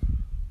loose,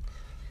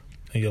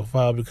 and your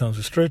file becomes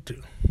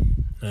restricted.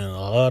 And a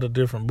lot of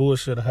different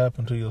bullshit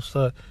happen to your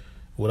site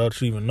without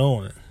you even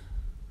knowing it.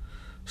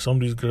 Some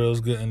of these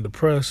girls getting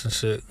depressed and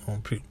shit,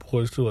 on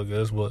boys too, I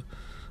guess. But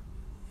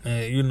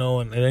and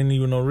it ain't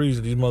even no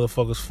reason. These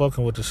motherfuckers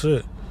fucking with the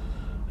shit.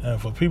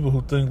 And for people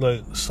who think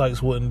like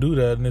sites wouldn't do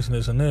that and this and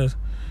this and this.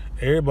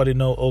 Everybody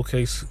know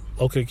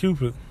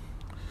OkCupid.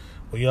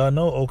 Well, y'all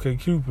know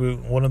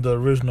OkCupid, one of the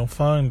original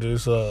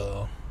founders,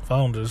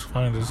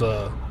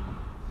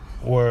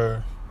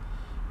 were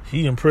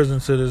he in prison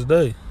to this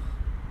day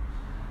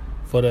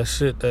for that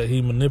shit that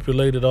he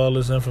manipulated all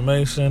this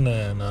information.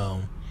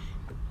 And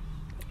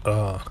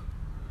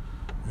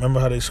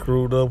remember how they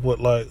screwed up with,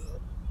 like,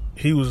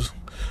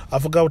 I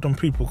forgot what them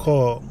people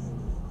called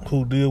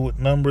who deal with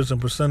numbers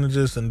and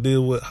percentages and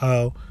deal with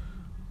how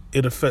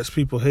it affects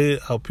people's head,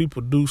 how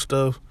people do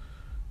stuff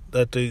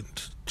that they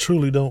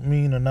truly don't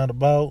mean or not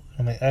about,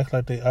 and they act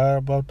like they are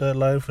about that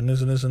life and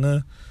this and this and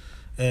that.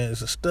 And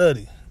it's a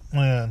study,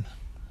 man.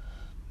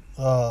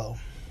 So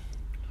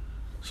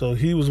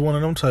he was one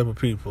of them type of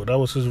people. That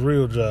was his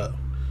real job.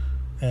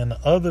 And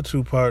the other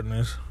two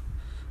partners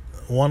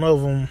one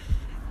of them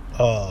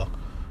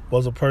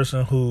was a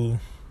person who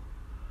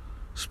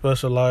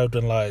specialized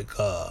in like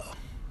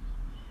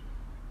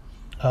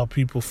how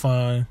people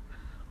find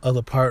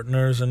other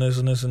partners and this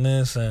and this and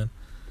this, and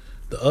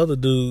the other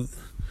dude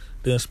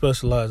didn't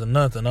specialize in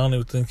nothing. I don't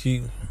even think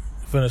he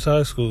finished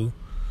high school,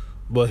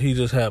 but he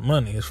just had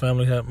money. His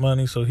family had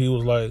money, so he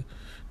was like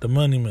the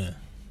money man.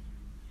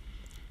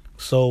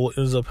 So what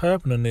ends up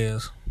happening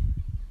is,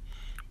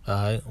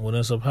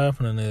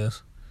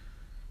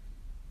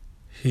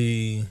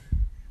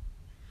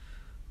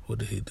 what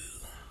did he do?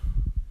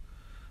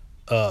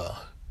 Well,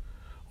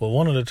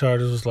 one of the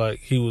charges was like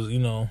he was,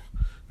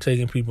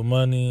 taking people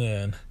money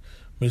and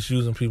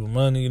misusing people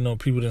money.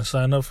 People didn't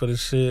sign up for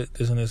this shit,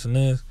 this and this and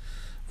this,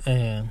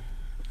 and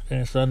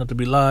signed up to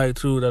be lied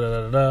to,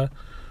 da.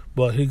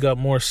 But he got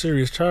more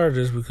serious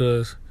charges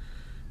because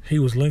he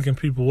was linking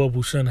people up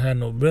who shouldn't have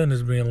no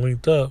business being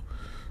linked up.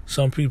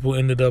 Some people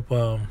ended up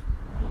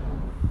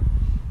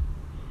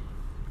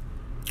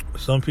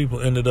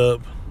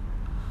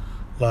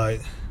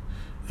like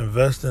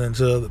investing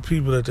into other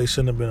people that they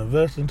shouldn't have been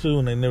investing to,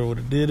 and they never would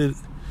have did it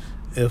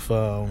if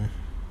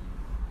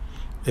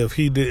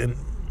he didn't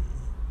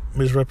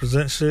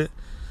misrepresent shit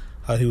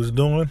how he was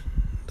doing,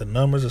 the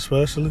numbers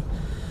especially.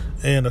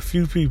 And a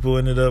few people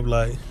ended up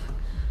like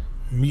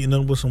meeting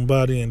up with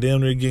somebody and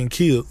damn near getting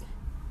killed,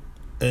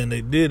 and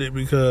they did it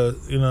because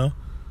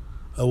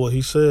of what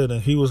he said.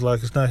 And he was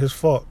like, it's not his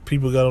fault.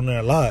 People got on there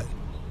and lied,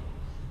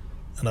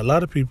 and a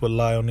lot of people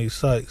lie on these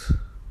sites.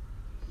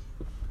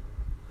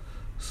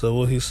 So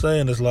what he's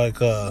saying is like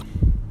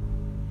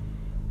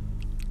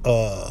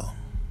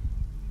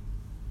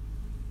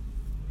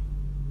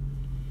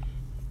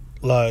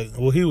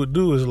what he would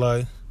do is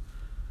like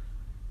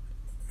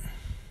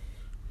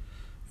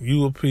you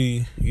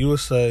would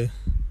say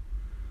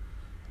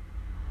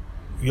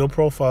your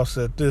profile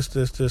said this,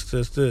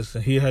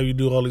 and he'd have you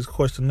do all these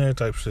questionnaire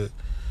type shit.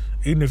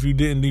 Even if you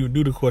didn't even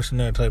do the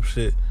questionnaire type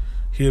shit,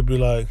 he'd be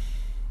like,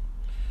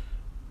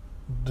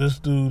 this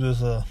dude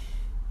is a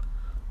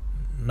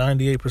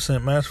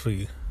 98% match for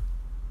you.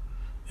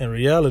 In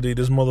reality,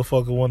 this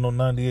motherfucker wasn't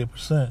no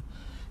 98%.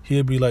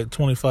 He'd be like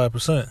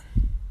 25%.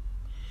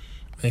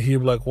 And he'd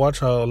be like, watch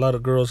how a lot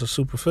of girls are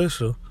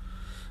superficial.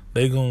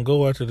 They gonna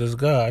go after this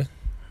guy,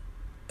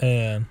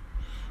 and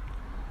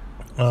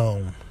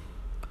they'll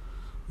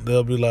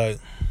be like,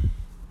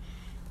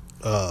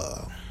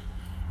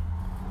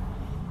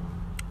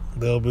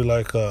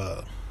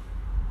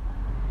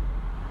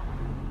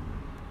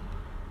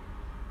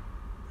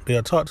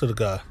 they'll talk to the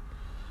guy,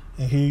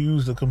 and he'll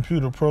use the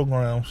computer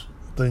programs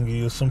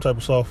thingy or some type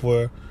of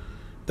software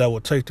that will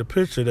take the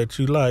picture that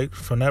you like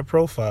from that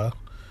profile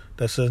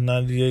that says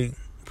 98%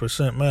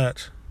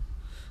 match.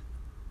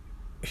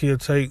 He'll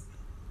take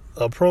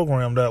a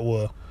program that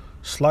will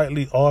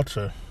slightly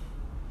alter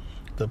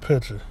the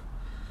picture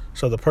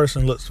so the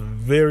person looks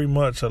very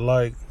much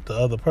alike the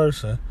other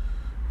person,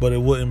 but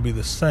it wouldn't be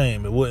the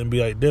same. It wouldn't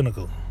be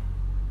identical.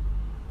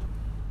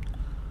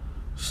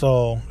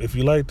 So if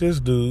you like this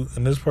dude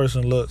and this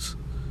person looks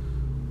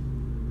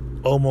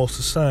almost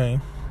the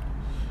same,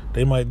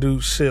 they might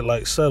do shit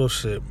like subtle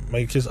shit,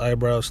 make his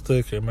eyebrows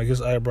thicker, make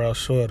his eyebrows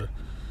shorter,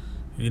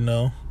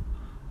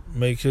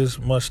 make his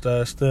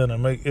mustache thinner,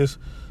 make it's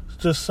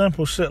just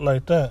simple shit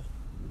like that.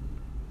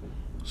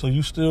 So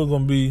you still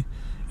gonna be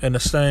in the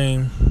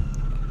same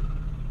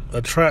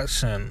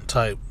attraction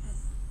type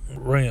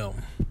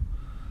realm.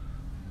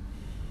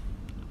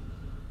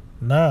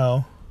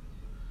 Now,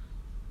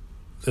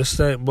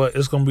 but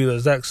it's gonna be the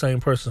exact same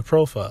person's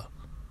profile,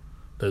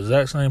 the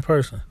exact same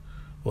person.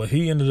 What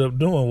he ended up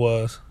doing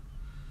was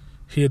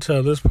he'll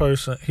tell this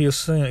person,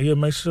 he'll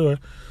make sure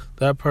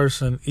that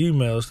person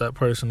emails that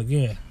person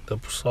again. The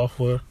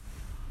software.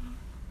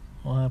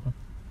 What happened?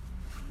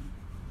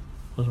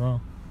 What's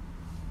wrong?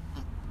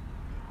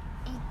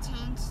 It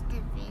changed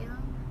the view.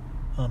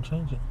 I'll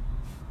change it.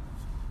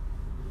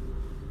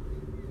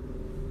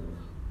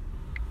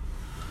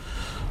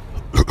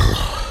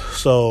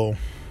 So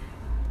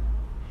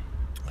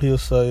he'll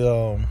say,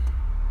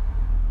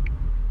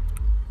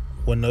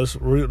 when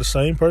the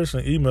same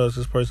person emails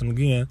this person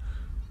again,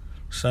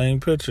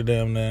 same picture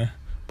damn near,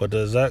 but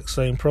the exact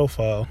same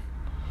profile,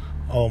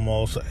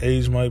 almost. The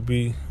age might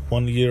be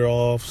 1 year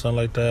off, something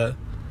like that.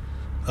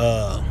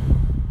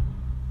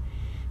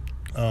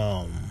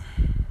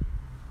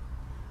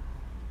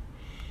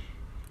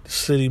 The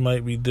city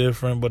might be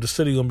different, but the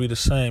city gonna be the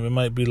same. It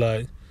might be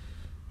like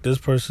this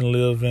person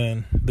live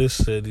in this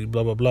city,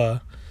 blah blah blah,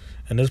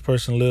 and this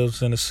person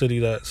lives in a city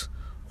that's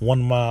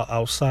 1 mile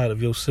outside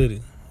of your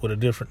city with a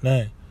different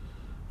name.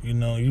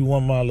 You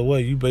 1 mile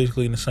away, you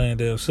basically in the same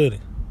damn city.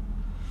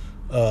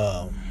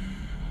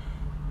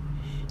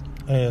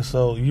 And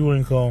so you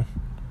ain't gonna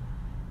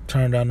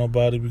turn down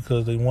nobody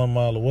because they 1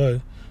 mile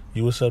away.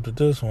 You accepted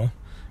this one,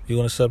 you're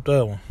gonna accept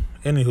that one.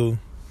 Anywho,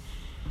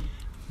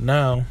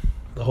 now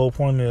the whole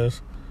point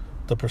is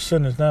the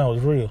percentage now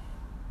is real.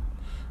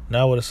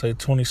 Now what it say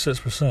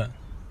 26%.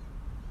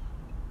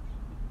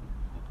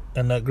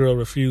 And that girl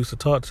refused to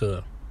talk to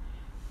her.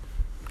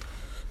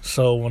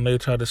 So when they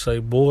try to say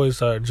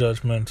boys are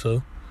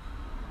judgmental,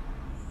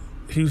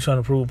 he was trying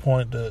to prove a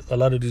point that a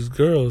lot of these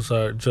girls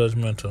are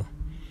judgmental.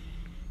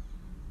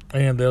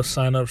 And they'll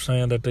sign up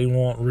saying that they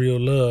want real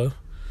love,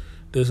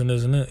 this and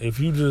this and that. If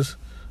you just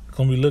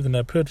gonna be looking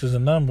at pictures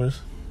and numbers,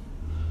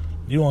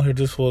 you on here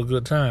just for a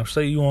good time.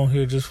 Say you on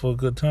here just for a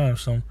good time,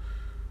 some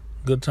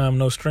good time,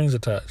 no strings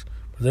attached.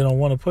 But they don't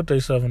want to put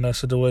themselves in that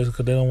situation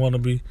because they don't want to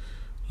be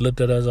looked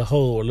at as a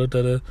hoe or looked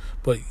at as.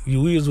 But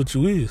you is what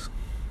you is.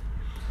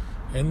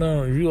 Ain't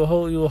nothing. If you a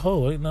hoe, you a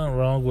hoe. Ain't nothing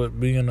wrong with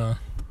being a.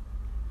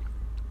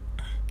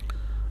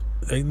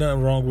 Ain't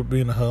nothing wrong with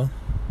being a hoe.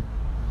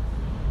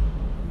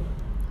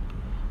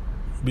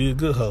 Be a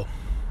good hoe.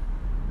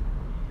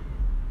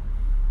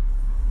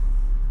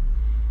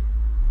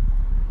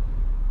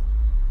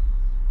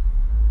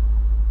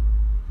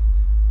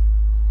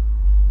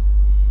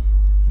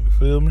 You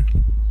feel me?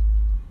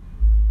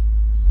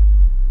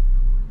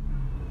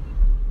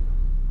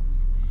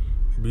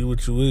 Be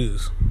what you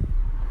is.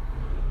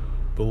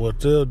 But what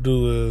they'll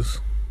do is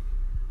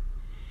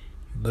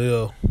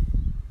they'll,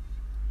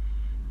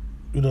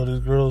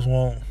 these girls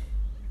won't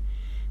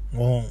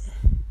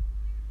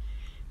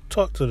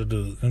talk to the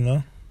dude,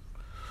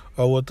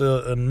 Or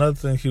another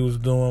thing he was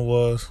doing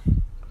was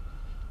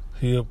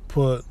he'll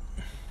put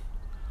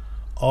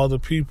all the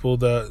people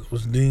that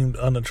was deemed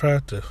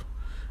unattractive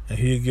and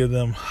he'd give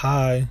them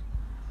high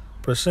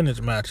percentage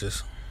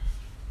matches.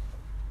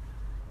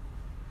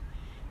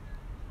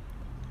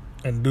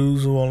 And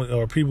dudes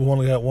people who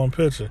only had one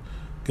picture,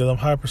 give them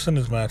high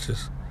percentage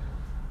matches.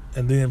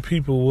 And then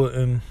people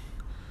wouldn't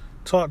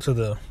talk to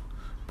them.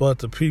 But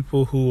the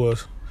people who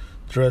was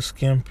dressed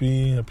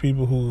skimpy, the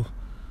people who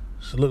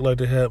looked like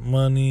they had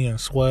money and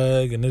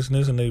swag and this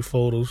in their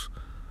photos,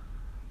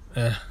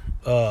 and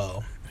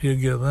he'll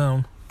give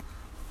them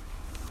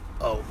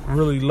a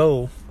really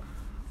low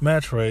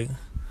match rate.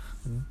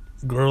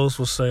 Girls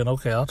was saying,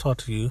 okay, I'll talk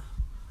to you.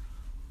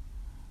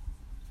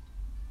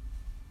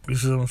 You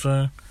see what I'm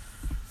saying?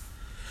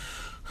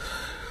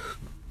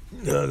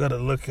 Yeah, I gotta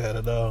look at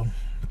it. I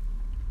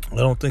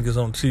don't think it's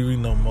on TV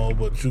no more,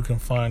 but you can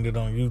find it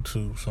on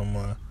YouTube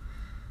somewhere.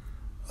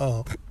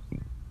 If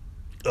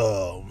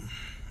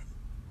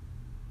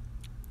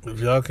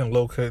y'all can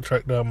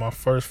track down my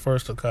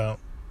first account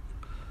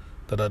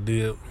that I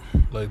did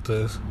like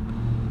this,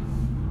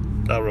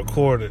 I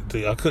recorded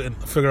it. I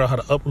couldn't figure out how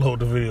to upload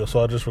the video,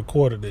 so I just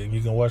recorded it.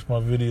 You can watch my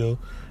video,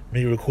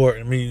 me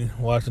recording me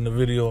watching the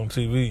video on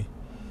TV.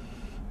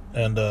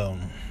 And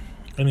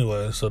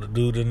anyway, so the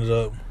dude ended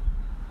up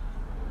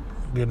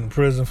getting in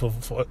prison for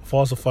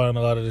falsifying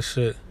a lot of this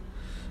shit.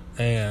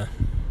 And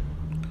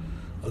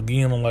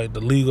again, on like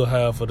the legal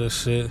half of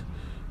this shit,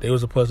 they were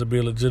supposed to be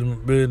a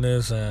legitimate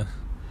business and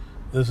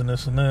this and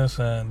this and this,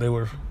 and they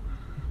were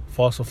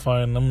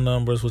falsifying them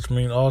numbers, which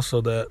mean also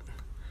that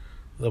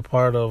the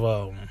part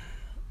of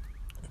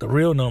the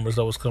real numbers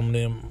that was coming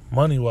in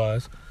money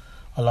wise,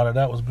 a lot of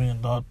that was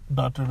being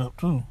doctored up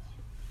too.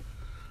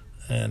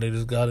 And they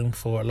just got him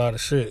for a lot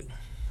of shit.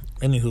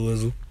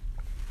 Anywho,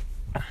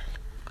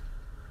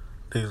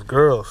 these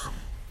girls,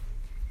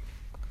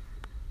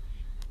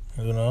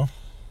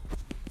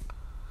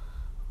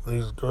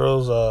 these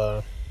girls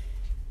are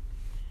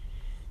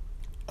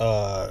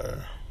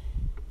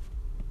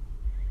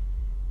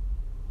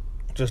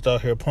just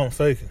out here pump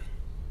faking.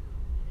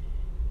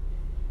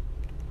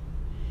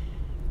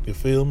 You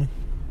feel me?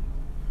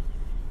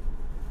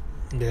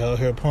 They out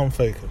here pump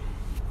faking.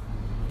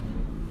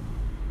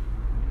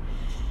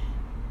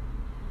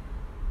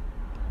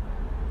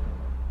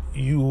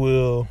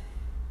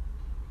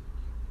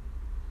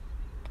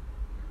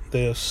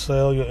 They'll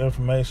sell your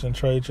information,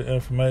 trade your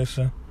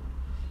information,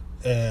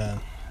 and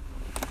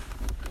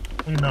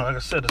like I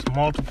said, there's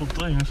multiple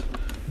things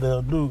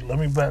they'll do. Let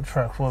me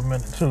backtrack for a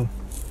minute too.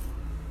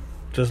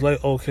 Just like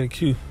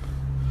OkCupid.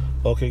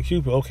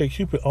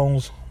 OkCupid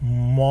owns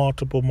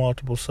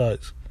multiple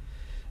sites,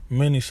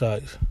 many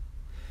sites.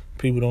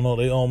 People don't know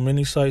they own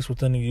many sites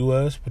within the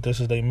U.S., but this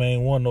is their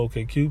main one,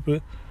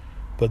 OkCupid.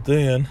 But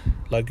then,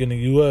 like in the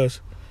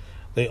U.S.,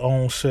 they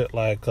own shit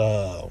like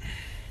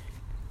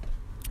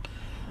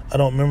I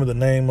don't remember the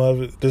name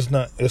of it. This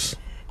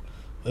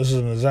is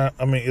an example.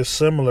 I mean, it's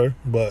similar,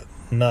 but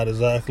not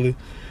exactly.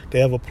 They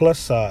have a plus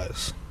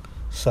size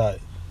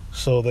site,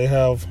 so they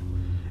have.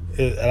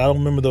 And I don't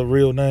remember the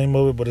real name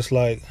of it, but it's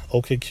like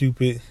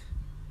OkCupid,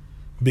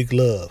 Big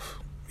Love.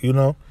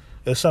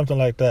 It's something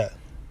like that.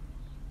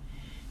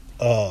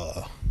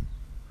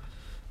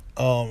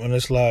 And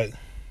it's like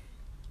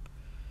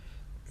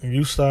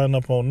you sign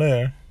up on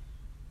there.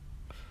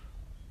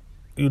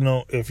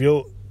 If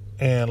you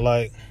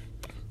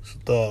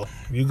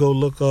go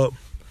look up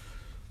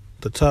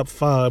the top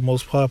 5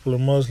 most popular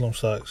Muslim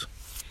sites,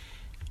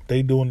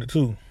 they doing it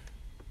too.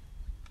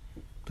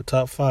 The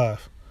top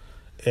 5.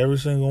 Every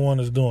single one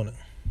is doing it.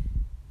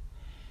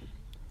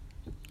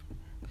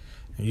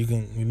 And you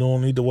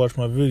don't need to watch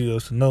my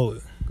videos to know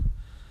it.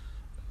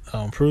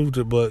 I proved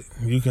it, but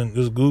you can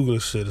just Google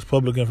this shit. It's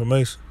public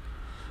information.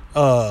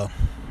 But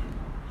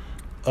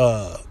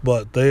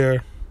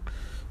they're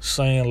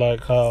saying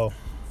like how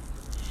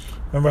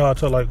Remember how I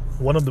told, like,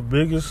 one of the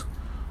biggest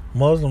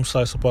Muslim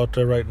sites up out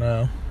there right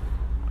now,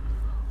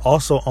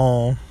 also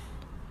on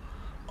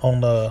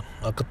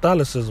a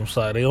Catholicism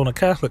site. They own a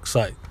Catholic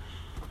site,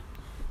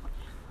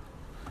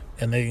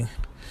 and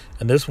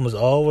this one is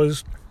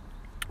always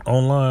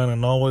online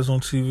and always on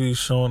TV,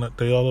 showing that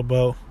they all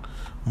about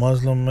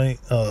Muslim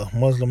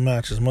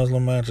matches,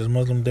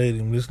 Muslim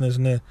dating, this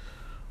and that.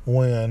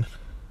 When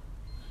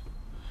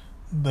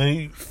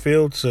they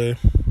filter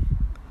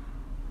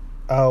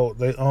out,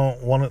 they own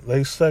one of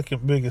their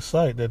second biggest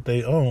site that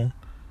they own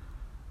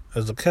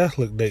is a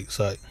Catholic date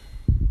site.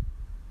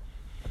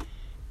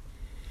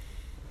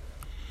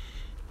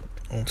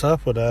 On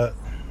top of that,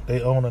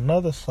 they own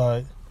another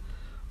site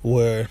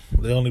where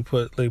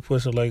they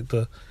push it like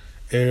the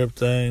Arab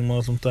thing,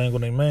 Muslim thing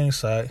on their main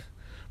site,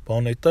 but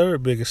on their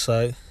third biggest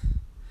site,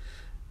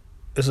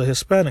 it's a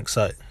Hispanic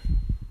site.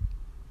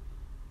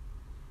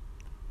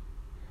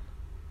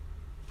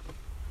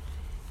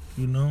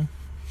 You know,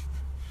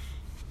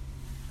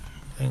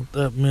 ain't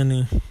that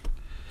many.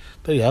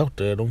 They out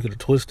there, don't get it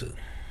twisted.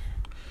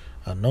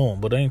 I know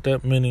them, but ain't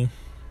that many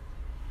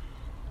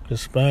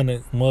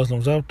Hispanic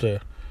Muslims out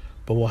there.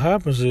 But what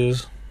happens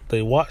is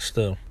they watch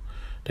them.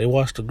 They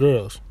watch the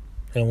girls.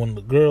 And when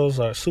the girls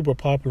are super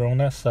popular on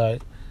that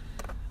site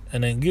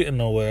and ain't getting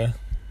nowhere,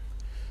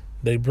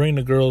 they bring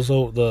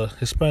the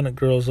Hispanic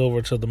girls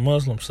over to the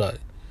Muslim site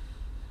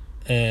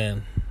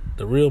and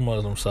the real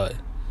Muslim site.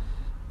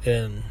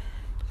 And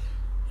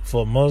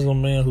for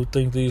Muslim men who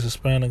think these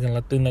Hispanic and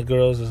Latina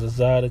girls is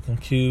exotic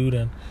and cute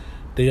and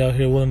they out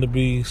here willing to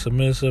be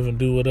submissive and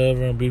do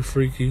whatever and be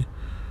freaky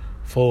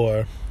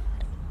for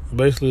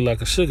basically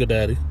like a sugar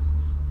daddy,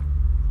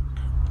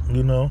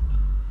 you know,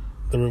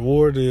 the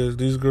reward is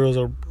these girls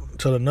are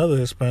telling other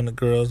Hispanic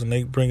girls and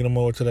they bringing them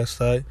over to that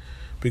site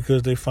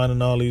because they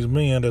finding all these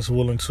men that's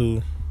willing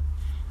to,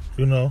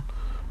 you know.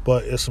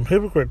 But it's some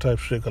hypocrite type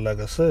shit, cause like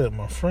I said,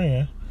 my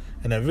friend,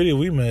 in that video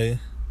we made,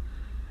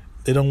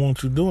 they don't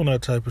want you doing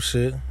that type of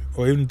shit,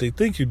 or even if they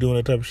think you're doing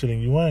that type of shit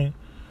and you ain't,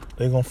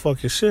 they gonna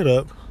fuck your shit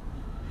up.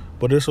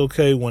 But it's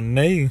okay when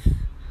they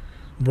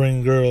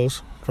bring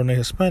girls from the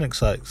Hispanic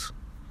sites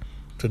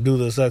to do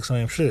the exact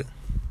same shit.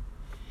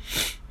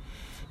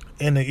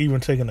 And they even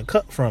taking a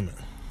cut from it.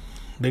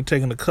 They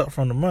taking a cut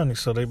from the money,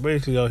 so they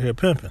basically out here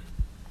pimping.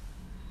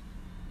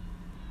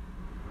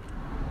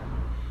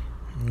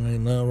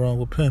 Ain't nothing wrong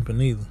with pimping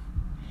either.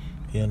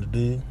 You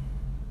understand?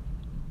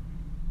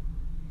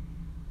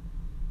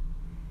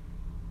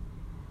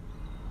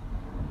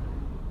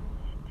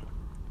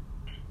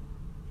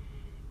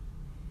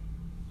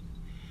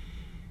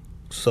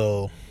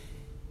 So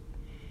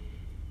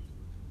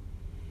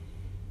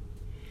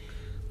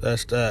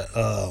that's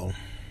that.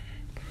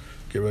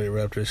 Get ready to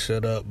wrap this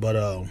shit up. But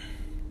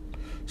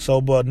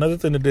another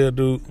thing that they'll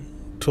do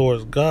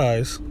towards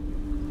guys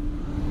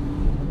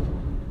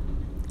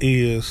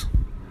is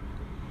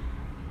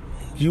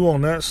you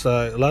on that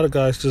side, a lot of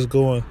guys just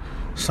go and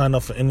sign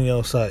up for any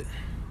other site.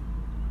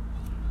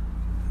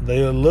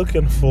 They are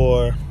looking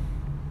for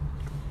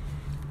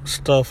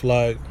stuff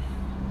like,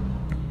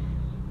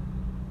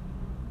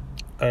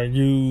 are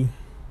you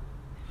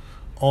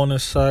on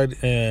this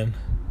site? And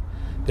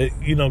they,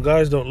 you know,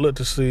 guys don't look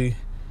to see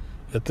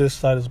if this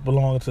site is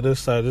belonging to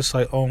this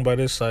site owned by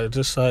this site.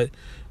 This site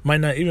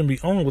might not even be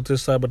owned with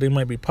this site, but they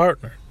might be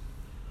partnered.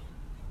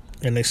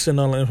 And they send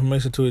all the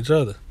information to each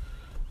other.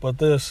 But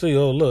they'll see,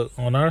 oh look,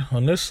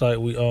 on this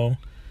site we own,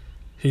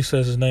 he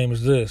says his name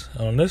is this.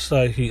 On this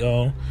site he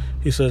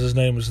says his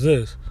name is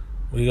this.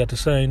 We got the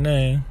same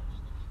name,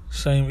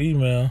 same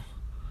email,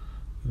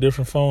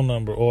 different phone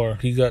number, or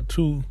he got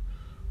two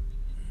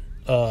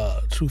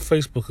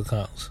Facebook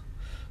accounts.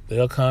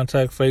 They'll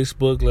contact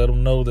Facebook, let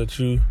them know that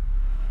you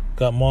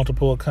got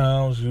multiple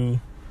accounts. You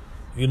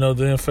know,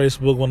 then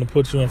Facebook want to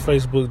put you in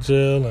Facebook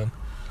jail and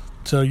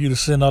tell you to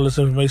send all this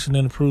information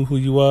in to prove who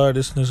you are,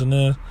 this and this and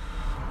that.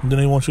 And then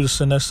they want you to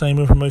send that same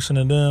information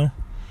to them.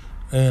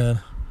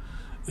 And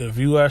if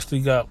you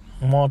actually got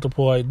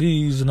multiple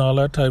IDs and all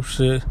that type of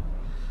shit,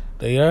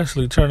 they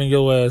actually turning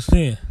your ass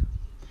in.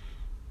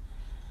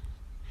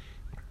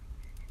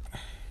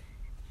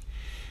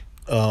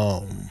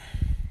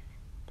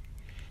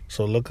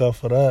 So look out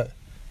for that.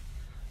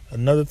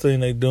 Another thing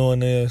they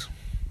doing is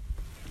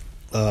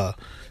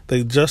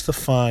they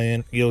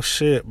justifying your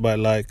shit by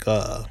like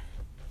oh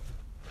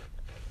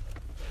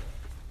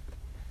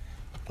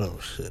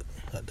shit,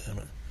 god damn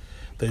it.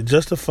 They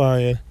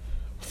justifying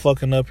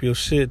fucking up your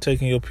shit,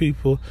 taking your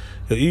people,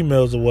 your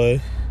emails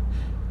away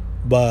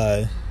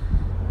by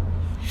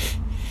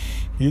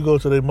you go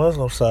to their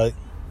Muslim site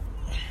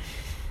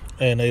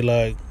and they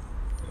like,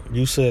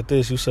 you said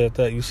this, you said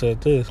that, you said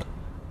this.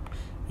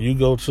 You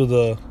go to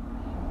the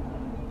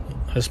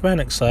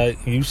Hispanic site,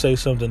 you say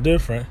something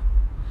different,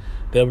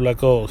 they'll be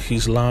like, oh,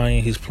 he's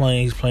lying, he's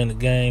playing the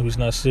game, he's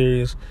not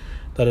serious,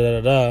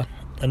 da-da-da-da-da.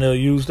 And they'll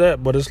use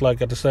that, but it's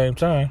like at the same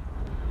time,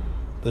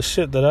 the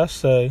shit that I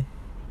say,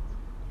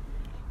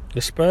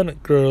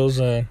 Hispanic girls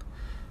and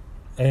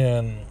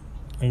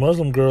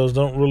Muslim girls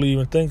don't really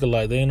even think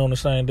alike. They ain't on the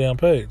same damn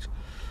page.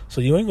 So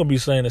you ain't gonna be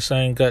saying the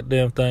same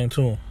goddamn thing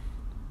to them.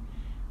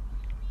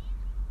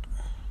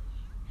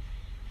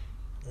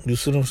 You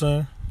see what I'm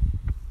saying?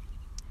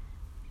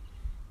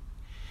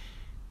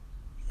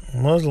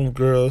 Muslim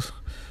girls,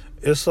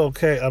 it's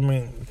okay. I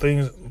mean,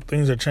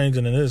 things are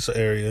changing in this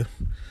area,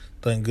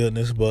 thank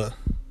goodness. But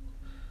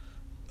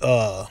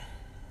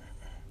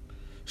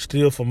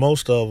still, for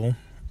most of them,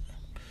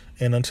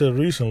 and until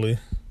recently,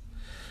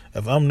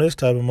 if I'm this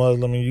type of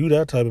Muslim and you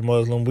that type of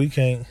Muslim, we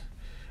can't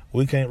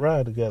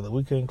ride together.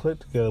 We can't click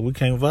together. We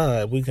can't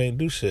vibe. We can't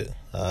do shit.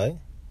 All right.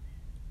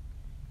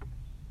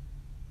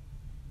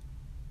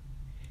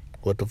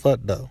 What the fuck,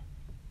 though?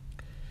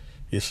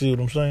 You see what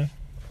I'm saying?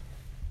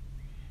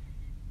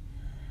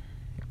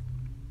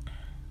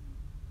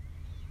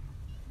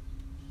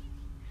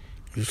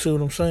 You see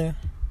what I'm saying?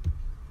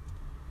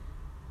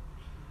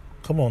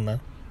 Come on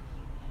now.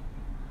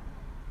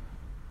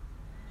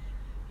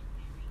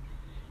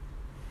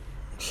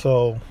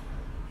 So,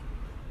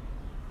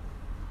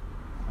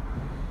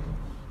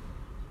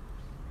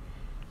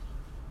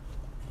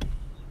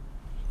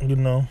 you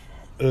know,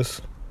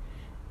 it's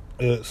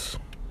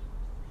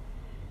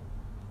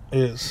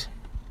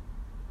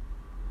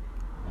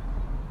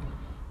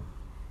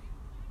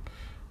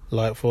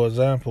like, for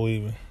example,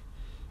 even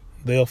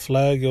they'll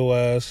flag your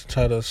ass,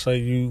 try to say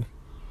you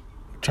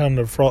trying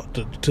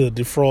to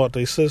defraud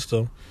their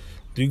system.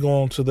 You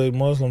go onto their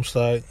Muslim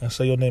site and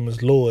say your name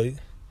is Lloyd,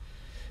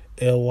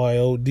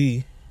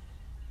 Lyod,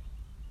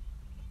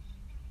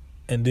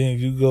 and then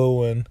you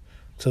go and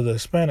to the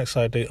Hispanic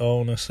site they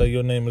own and say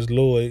your name is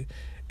Lloyd,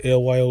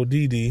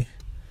 Lyodd.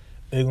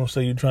 They're gonna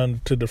say you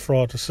trying to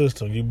defraud the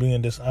system. You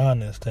being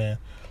dishonest, and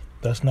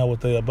that's not what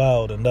they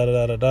about, and da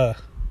da da da da.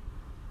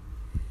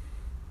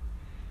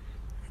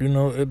 You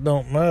know, it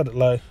don't matter.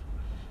 Like,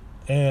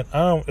 and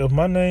if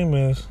my name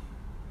is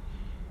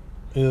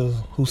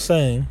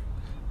Hussein,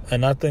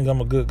 and I think I'm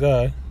a good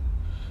guy,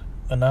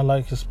 and I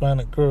like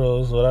Hispanic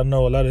girls, but I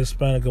know a lot of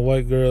Hispanic and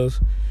white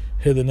girls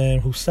hear the name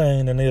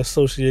Hussein and they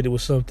associate it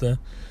with something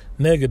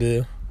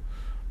negative.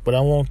 But I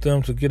want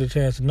them to get a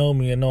chance to know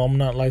me and know I'm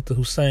not like the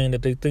Hussein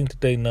that they think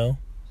that they know.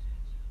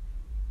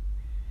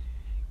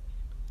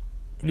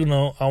 You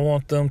know, I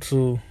want them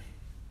to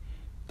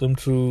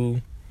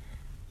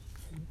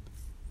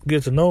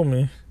get to know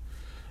me.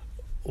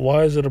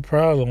 Why is it a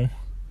problem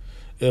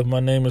if my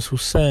name is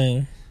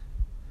Hussein,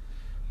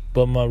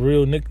 but my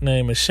real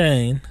nickname is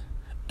Shane,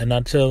 and I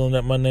tell them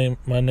that my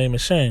name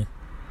is Shane?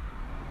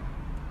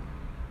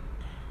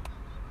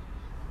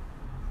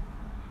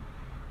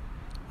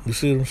 You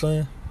see what I'm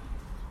saying?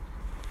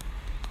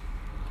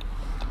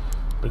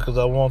 Because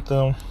I want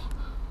them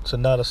to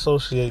not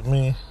associate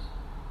me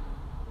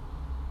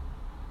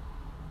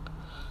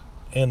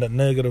in a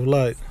negative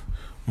light.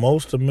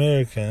 Most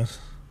Americans,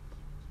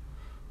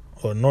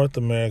 or North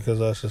Americans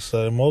I should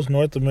say, most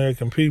North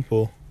American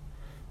people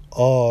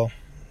all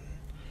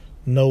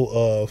know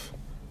of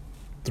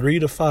 3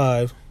 to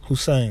 5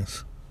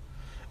 Husseins.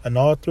 And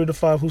all 3 to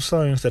 5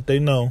 Husseins that they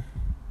know,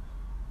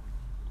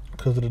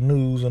 because of the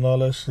news and all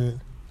that shit,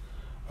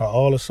 are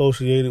all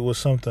associated with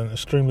something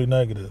extremely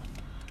negative,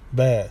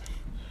 bad.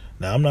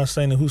 Now, I'm not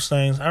saying the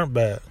Husseins aren't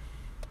bad.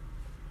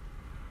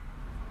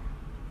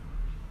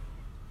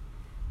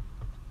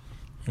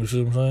 You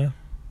see what I'm saying?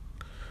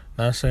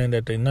 Not saying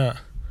that they're not.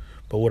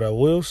 But what I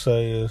will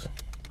say is,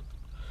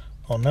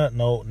 on that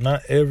note,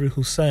 not every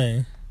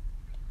Hussein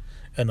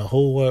in the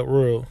whole wide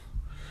world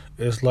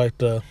is like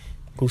the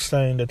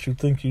Hussein that you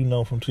think you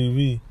know from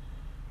TV.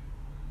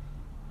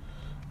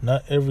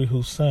 Not every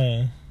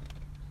Hussein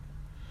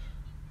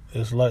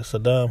is like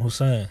Saddam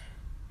Hussein.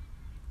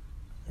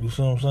 You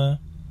see what I'm saying?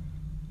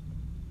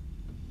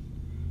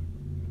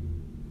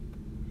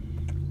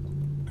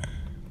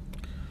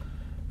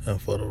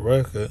 And for the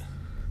record,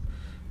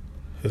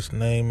 his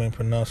name ain't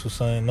pronounced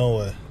Hussein no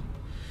way.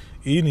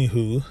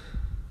 Anywho,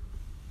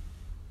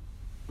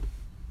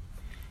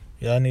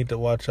 y'all need to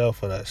watch out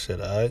for that shit,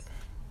 alright?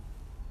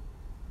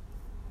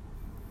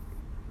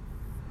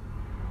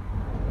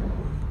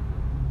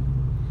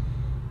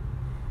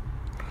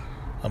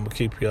 I'm gonna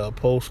keep y'all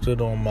posted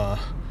on my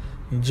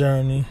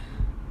journey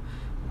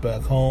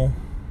back home.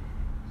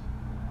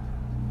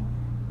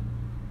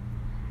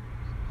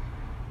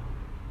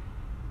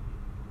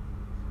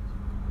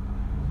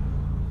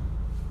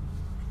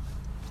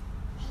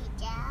 Hey,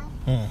 Dad.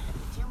 Do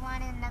you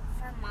want to look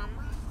for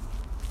Mama?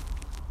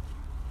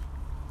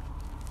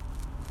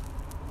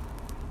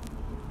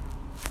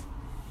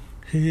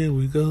 Here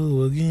we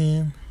go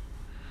again.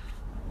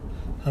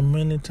 How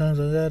many times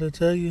I gotta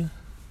tell you?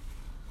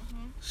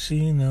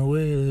 She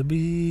nowhere to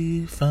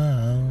be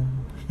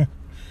found.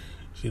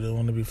 She don't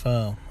want to be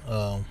found.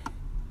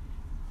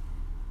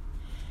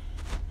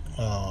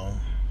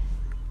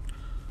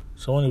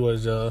 So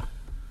anyways, y'all.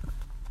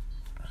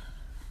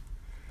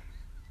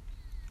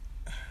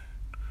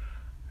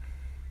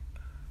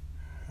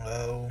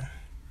 Well,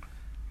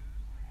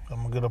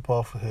 I'm gonna get up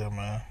off of here,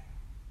 man.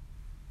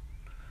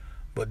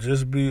 But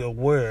just be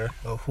aware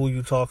of who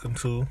you talking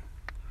to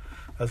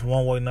That's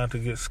one way not to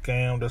get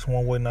scammed. That's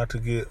one way not to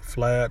get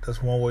flat.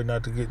 That's one way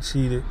not to get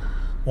cheated.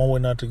 One way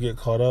not to get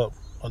caught up.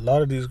 A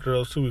lot of these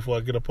girls, too, before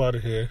I get up out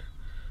of here,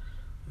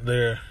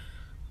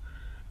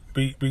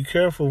 be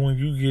careful when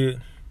you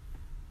get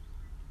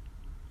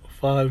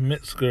 5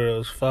 mixed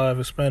girls, 5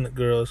 Hispanic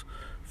girls,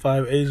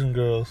 5 Asian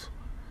girls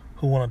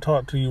who want to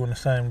talk to you in the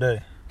same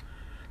day.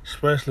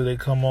 Especially they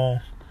come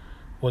on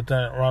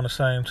around the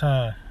same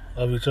time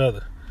of each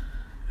other.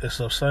 It's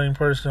the same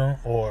person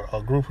or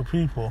a group of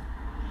people,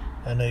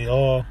 and they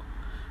all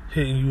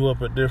hitting you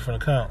up at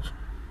different accounts.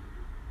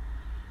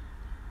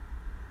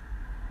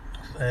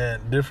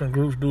 And different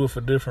groups do it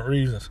for different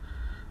reasons.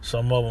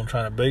 Some of them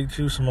trying to bait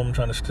you, some of them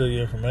trying to steal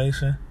your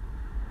information.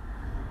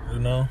 You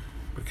know,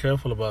 be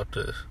careful about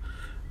this.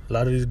 A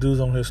lot of these dudes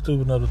on here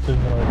stupid enough to think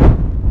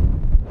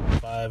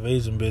like 5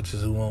 Asian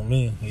bitches who want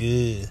me.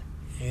 Yeah.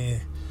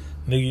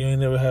 Nigga, you ain't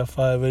never had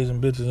 5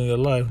 Asian bitches in your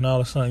life. Now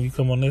all of a sudden you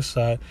come on this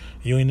side,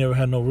 you ain't never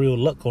had no real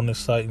luck on this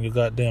site in your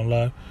goddamn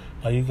life.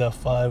 Now you got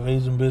 5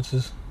 Asian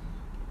bitches.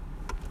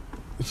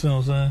 You see what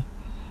I'm saying?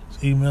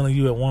 It's emailing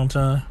you at one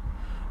time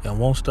and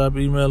won't stop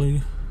emailing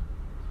you.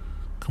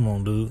 Come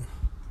on, dude.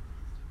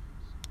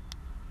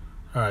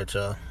 Alright,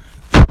 y'all.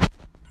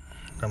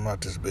 I'm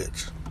out this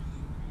bitch.